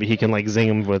is. Maybe he can like zing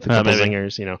him with a couple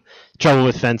zingers. You know, trouble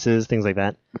with fences, things like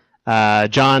that.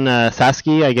 John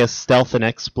Sasky, I guess stealth and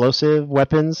explosive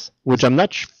weapons, which I'm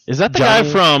not. Is that the Johnny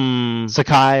guy from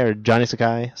Sakai or Johnny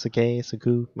Sakai?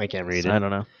 Saku? I can't read it. I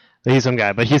don't know. But he's some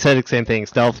guy, but he said the same thing: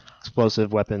 stealth,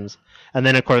 explosive weapons, and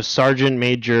then of course Sergeant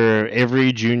Major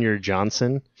Avery Jr.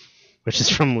 Johnson, which is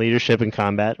from Leadership and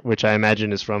Combat, which I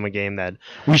imagine is from a game that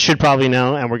we should probably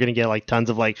know, and we're gonna get like tons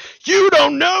of like, you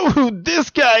don't know who this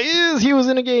guy is. He was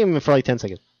in a game for like 10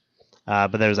 seconds.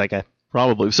 But there's that guy.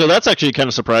 Probably. So that's actually kind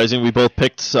of surprising. We both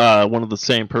picked one of the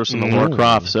same person, Lara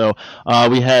Croft. So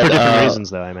we had for different reasons,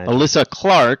 though. I imagine. Alyssa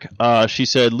Clark. She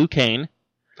said Liu Kang.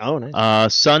 Oh,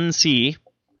 nice. Sun Si,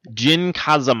 Jin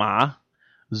Kazama,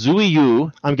 Zui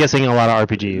Yu. I'm guessing a lot of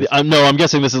RPGs. No, I'm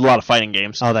guessing this is a lot of fighting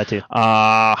games. Oh, that too.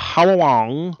 How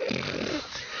Wong.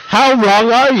 How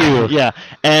wrong are you? Yeah,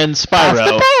 and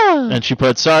Spyro. And she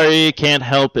put, sorry, can't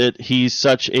help it. He's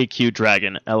such a cute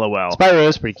dragon. LOL. Spyro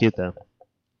is pretty cute, though.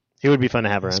 He would be fun to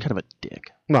have around. He's kind of a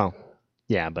dick. Well,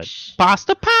 yeah, but...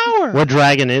 Basta Power! What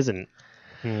dragon isn't?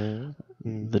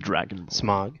 The Dragon.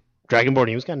 Smog. Dragonborn,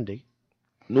 he was kind of dick.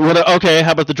 Okay,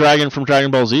 how about the dragon from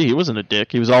Dragon Ball Z? He wasn't a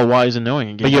dick. He was all wise and knowing.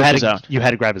 And but you had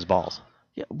to grab his balls.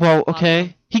 Yeah, well,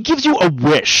 okay. He gives you a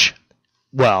wish.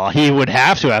 Well, he would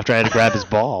have to after I had to grab his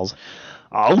balls.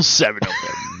 All 7 of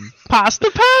them.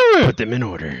 Pasta Power! Put them in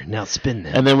order. Now spin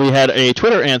them. And then we had a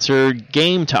Twitter answer,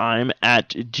 Game Time at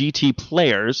GT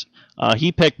Players.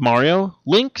 He picked Mario,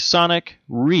 Link, Sonic,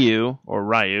 Ryu,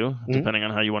 depending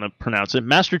on how you want to pronounce it,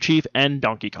 Master Chief, and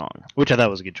Donkey Kong. Which I thought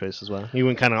was a good choice as well. He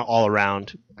went kind of all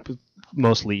around,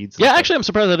 most leads. Yeah, actually, I'm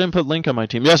surprised I didn't put Link on my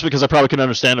team. Yes, because I probably couldn't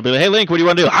understand it. Be like, hey, Link, what do you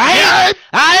want to do?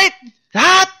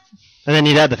 And then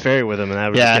he'd have the fairy with him, and that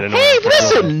would just get annoying. Hey,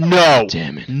 listen! No!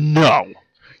 Damn it. No!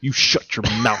 You shut your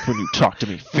mouth when you talk to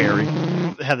me, fairy.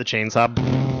 Have the chainsaw.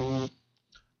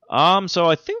 So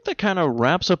I think that kind of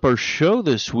wraps up our show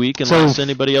this week, unless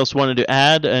anybody else wanted to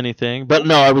add anything. But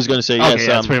no, I was going to say yes.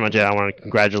 That's pretty much it. I want to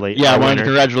congratulate. Yeah, I wanted to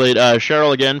congratulate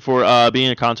Cheryl again for being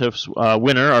a contest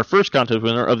winner, our first contest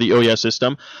winner of the OES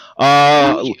system.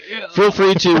 Feel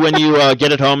free to, when you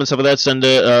get it home and stuff like that, send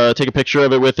it, take a picture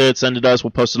of it with it, send it to us.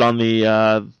 We'll post it on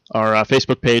the our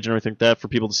Facebook page and everything like that for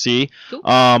people to see. Cool.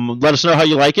 Let us know how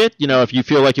you like it. You know, if you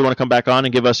feel like you want to come back on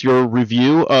and give us your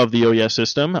review of the OES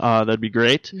system, that'd be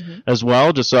great as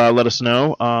well. Just let us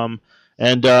know.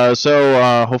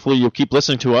 So hopefully you'll keep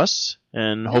listening to us,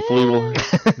 and hopefully we'll...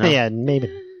 No. Yeah,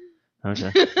 maybe.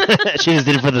 Okay. She just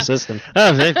did it for the system.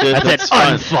 Oh, that's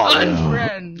fine.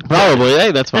 Unfriend. Probably.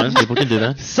 Hey, that's fine. People can do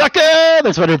that. Sucker!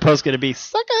 That's what her post's going to be.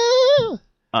 Sucker!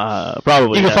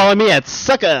 Probably. You can follow me at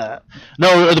Sucker.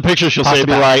 No, the picture she'll say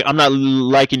be like, I'm not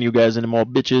liking you guys anymore,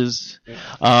 bitches.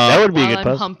 That would be a good I'm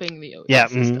post. humping the OES Yeah.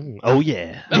 system. Oh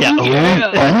yeah. Oh, yeah.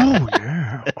 yeah. Oh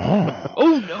yeah.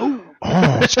 Oh no.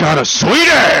 Oh, it's got a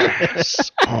sweeter.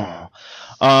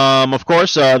 Of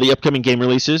course, the upcoming game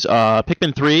releases.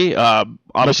 Pikmin 3.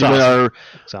 Obviously,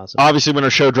 when our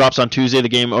show drops on Tuesday, the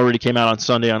game already came out on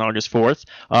Sunday on August 4th.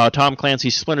 Tom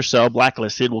Clancy's Splinter Cell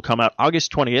Blacklisted will come out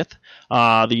August 20th.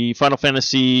 The Final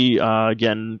Fantasy,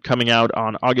 again, coming out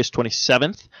on August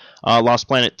 27th. Lost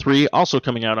Planet 3 also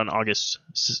coming out on August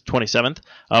 27th.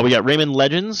 We got Rayman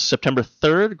Legends September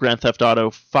 3rd. Grand Theft Auto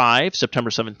 5 September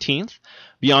 17th.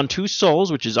 Beyond Two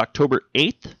Souls, which is October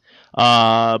 8th.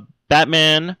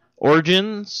 Batman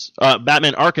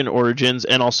Arkham Origins,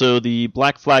 and also the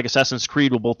Black Flag Assassin's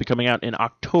Creed will both be coming out in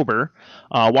October.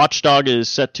 Watchdog is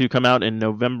set to come out in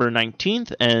November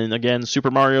 19th, and again, Super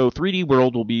Mario 3D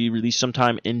World will be released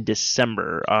sometime in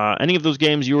December. Any of those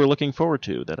games you were looking forward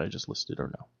to that I just listed,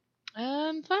 or no?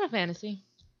 Final Fantasy.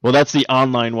 Well, that's the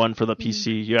online one for the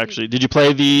PC. Did you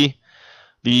play the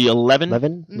 11?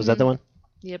 11? Was that the one?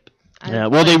 Yep. Yeah.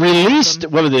 Well, they released.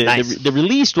 What was it? Nice. They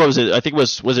released. What was it? I think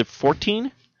was it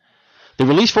 14? They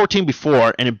released 14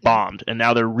 before, and it bombed, and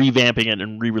now they're revamping it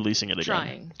and re-releasing it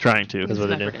again. Trying to. Put what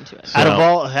they some do. effort into it. So- Out of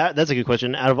all, that's a good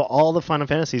question. Out of all the Final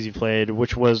Fantasies you played,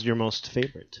 which was your most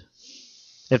favorite?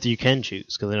 If you can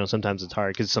choose, because I know sometimes it's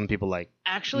hard, because some people like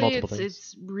Actually, multiple things.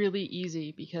 it's really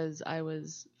easy because I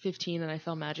was 15 and I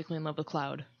fell magically in love with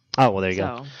Cloud. Oh, well, there you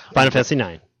go. So Final Fantasy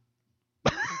 9.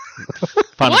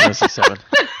 Final Fantasy 7.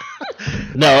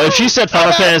 No, if she said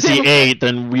Final Fantasy 8,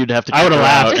 then we'd have to. I would've kick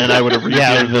her out, laughed. and I would have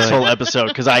Yeah, reviewed this whole episode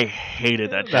because I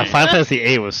hated that. Final Fantasy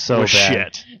 8 was so was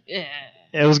bad. shit. yeah.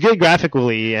 It was good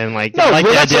graphically, and like No, I like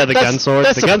well, the that's idea of the that's- gun sword.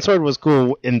 that's The a- gun sword was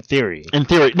cool in theory. In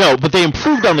theory, no, but they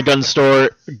improved on the gun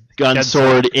sword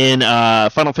in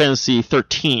Final Fantasy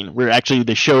 13, where actually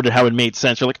they showed it how it made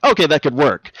sense. You're like, okay, that could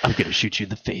work. I'm gonna shoot you in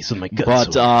the face with my gun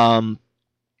But sword.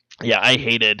 yeah, I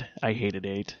hated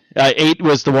 8. 8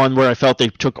 was the one where I felt they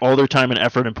took all their time and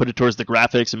effort and put it towards the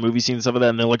graphics and movie scenes and stuff like that,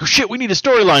 and they're like, oh shit, we need a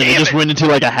storyline. They just went into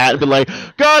like a hat and been like,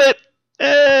 got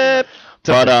it.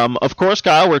 But of course,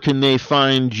 Kyle, where can they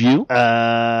find you?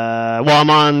 Well, I'm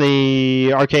on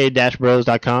the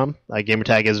arcade-bros.com.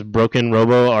 Gamertag is Broken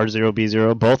Robo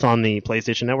R0B0, both on the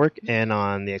PlayStation Network and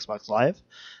on the Xbox Live.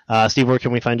 Steve, where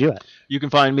can we find you at? You can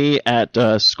find me at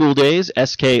School Days,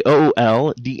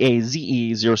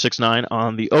 SKOOLDAZE069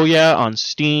 on the on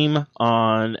Steam,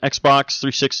 on Xbox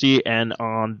 360, and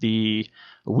on the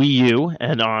Wii U.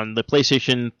 And on the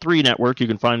PlayStation 3 network, you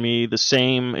can find me the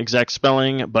same exact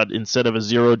spelling, but instead of a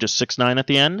 0, just 69 at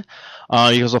the end. You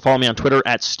can also follow me on Twitter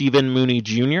at Stephen Mooney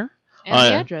Jr. And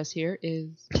the address here is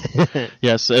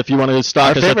Yes, if you want to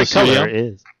stalk us at the color studio.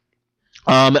 is.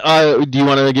 Do you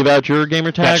want to give out your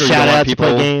gamer tag? or you Shout want out to people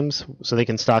play games so they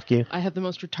can stalk you. I have the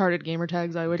most retarded gamer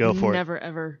tags. I would Go for it. never,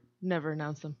 ever, never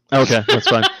announce them. Okay, that's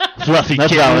fine. Fluffy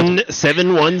That's valid.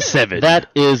 717. That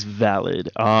is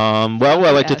valid. Well,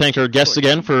 I'd like to thank our guests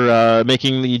again for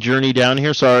making the journey down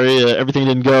here. Sorry, everything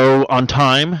didn't go on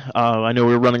time. I know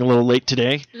we were running a little late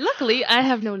today. Luckily, I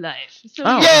have no life. So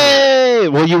Oh. Yay!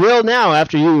 Well, you will now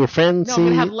after your friends No, see. I'm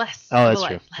gonna have less. Oh, of that's a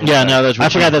true. life. Yeah, no, that's I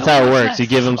forgot that's how it works. You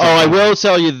give them. Oh, I will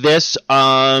tell you this.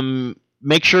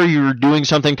 Make sure you're doing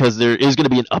something because there is going to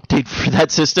be an update for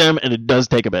that system, and it does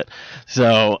take a bit.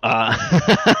 So,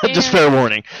 just fair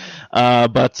warning.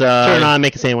 But Turn on,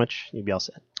 make a sandwich. You'll be all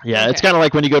set. yeah, it's Okay. kind of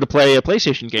like when you go to play a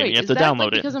PlayStation game. Wait, You have is to that download like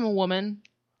it. because I'm a woman?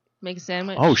 Make a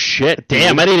sandwich. Oh shit!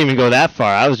 Damn, dude. I didn't even go that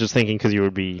far. I was just thinking because you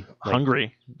would be like,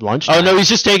 Hungry. lunch. Oh no, he's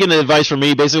just taking the advice from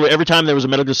me. Basically, every time there was a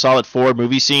Metal Gear Solid 4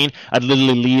 movie scene, I'd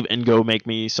literally leave and go make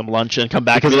me some lunch and come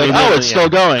back and be like, Because "Oh, you it's yeah. still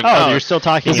going." Oh, you're still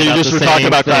talking. So you about just the were talking same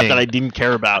about crap thing. that I didn't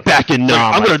care about. Back in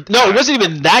Like, Nam. no, it wasn't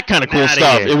even that kind of cool Outta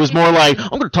stuff. here. It was more like, I'm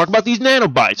going to talk about these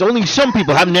nanobites. Only some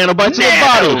people have nanobites in their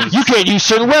body. You can't use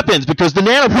certain weapons because the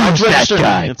nanobots register. It's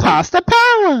like- Pasta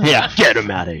power. Yeah. Get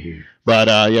him out of here.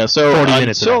 But yeah, so 40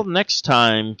 minutes until away. next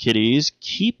time, kiddies,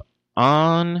 keep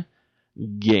on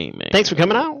gaming. Thanks for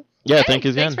coming out. Yeah, Hey, thank you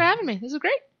again. Thanks for having me. This is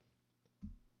great.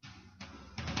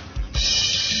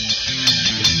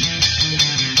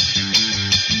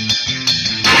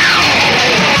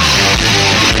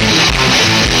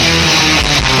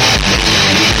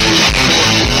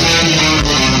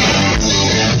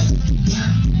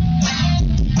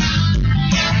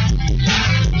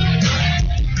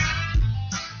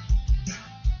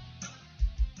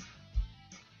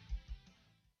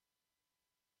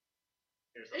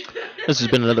 This has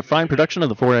been another fine production of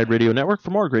the 4-Eyed Radio Network.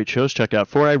 For more great shows, check out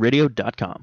 4eyeradio.com.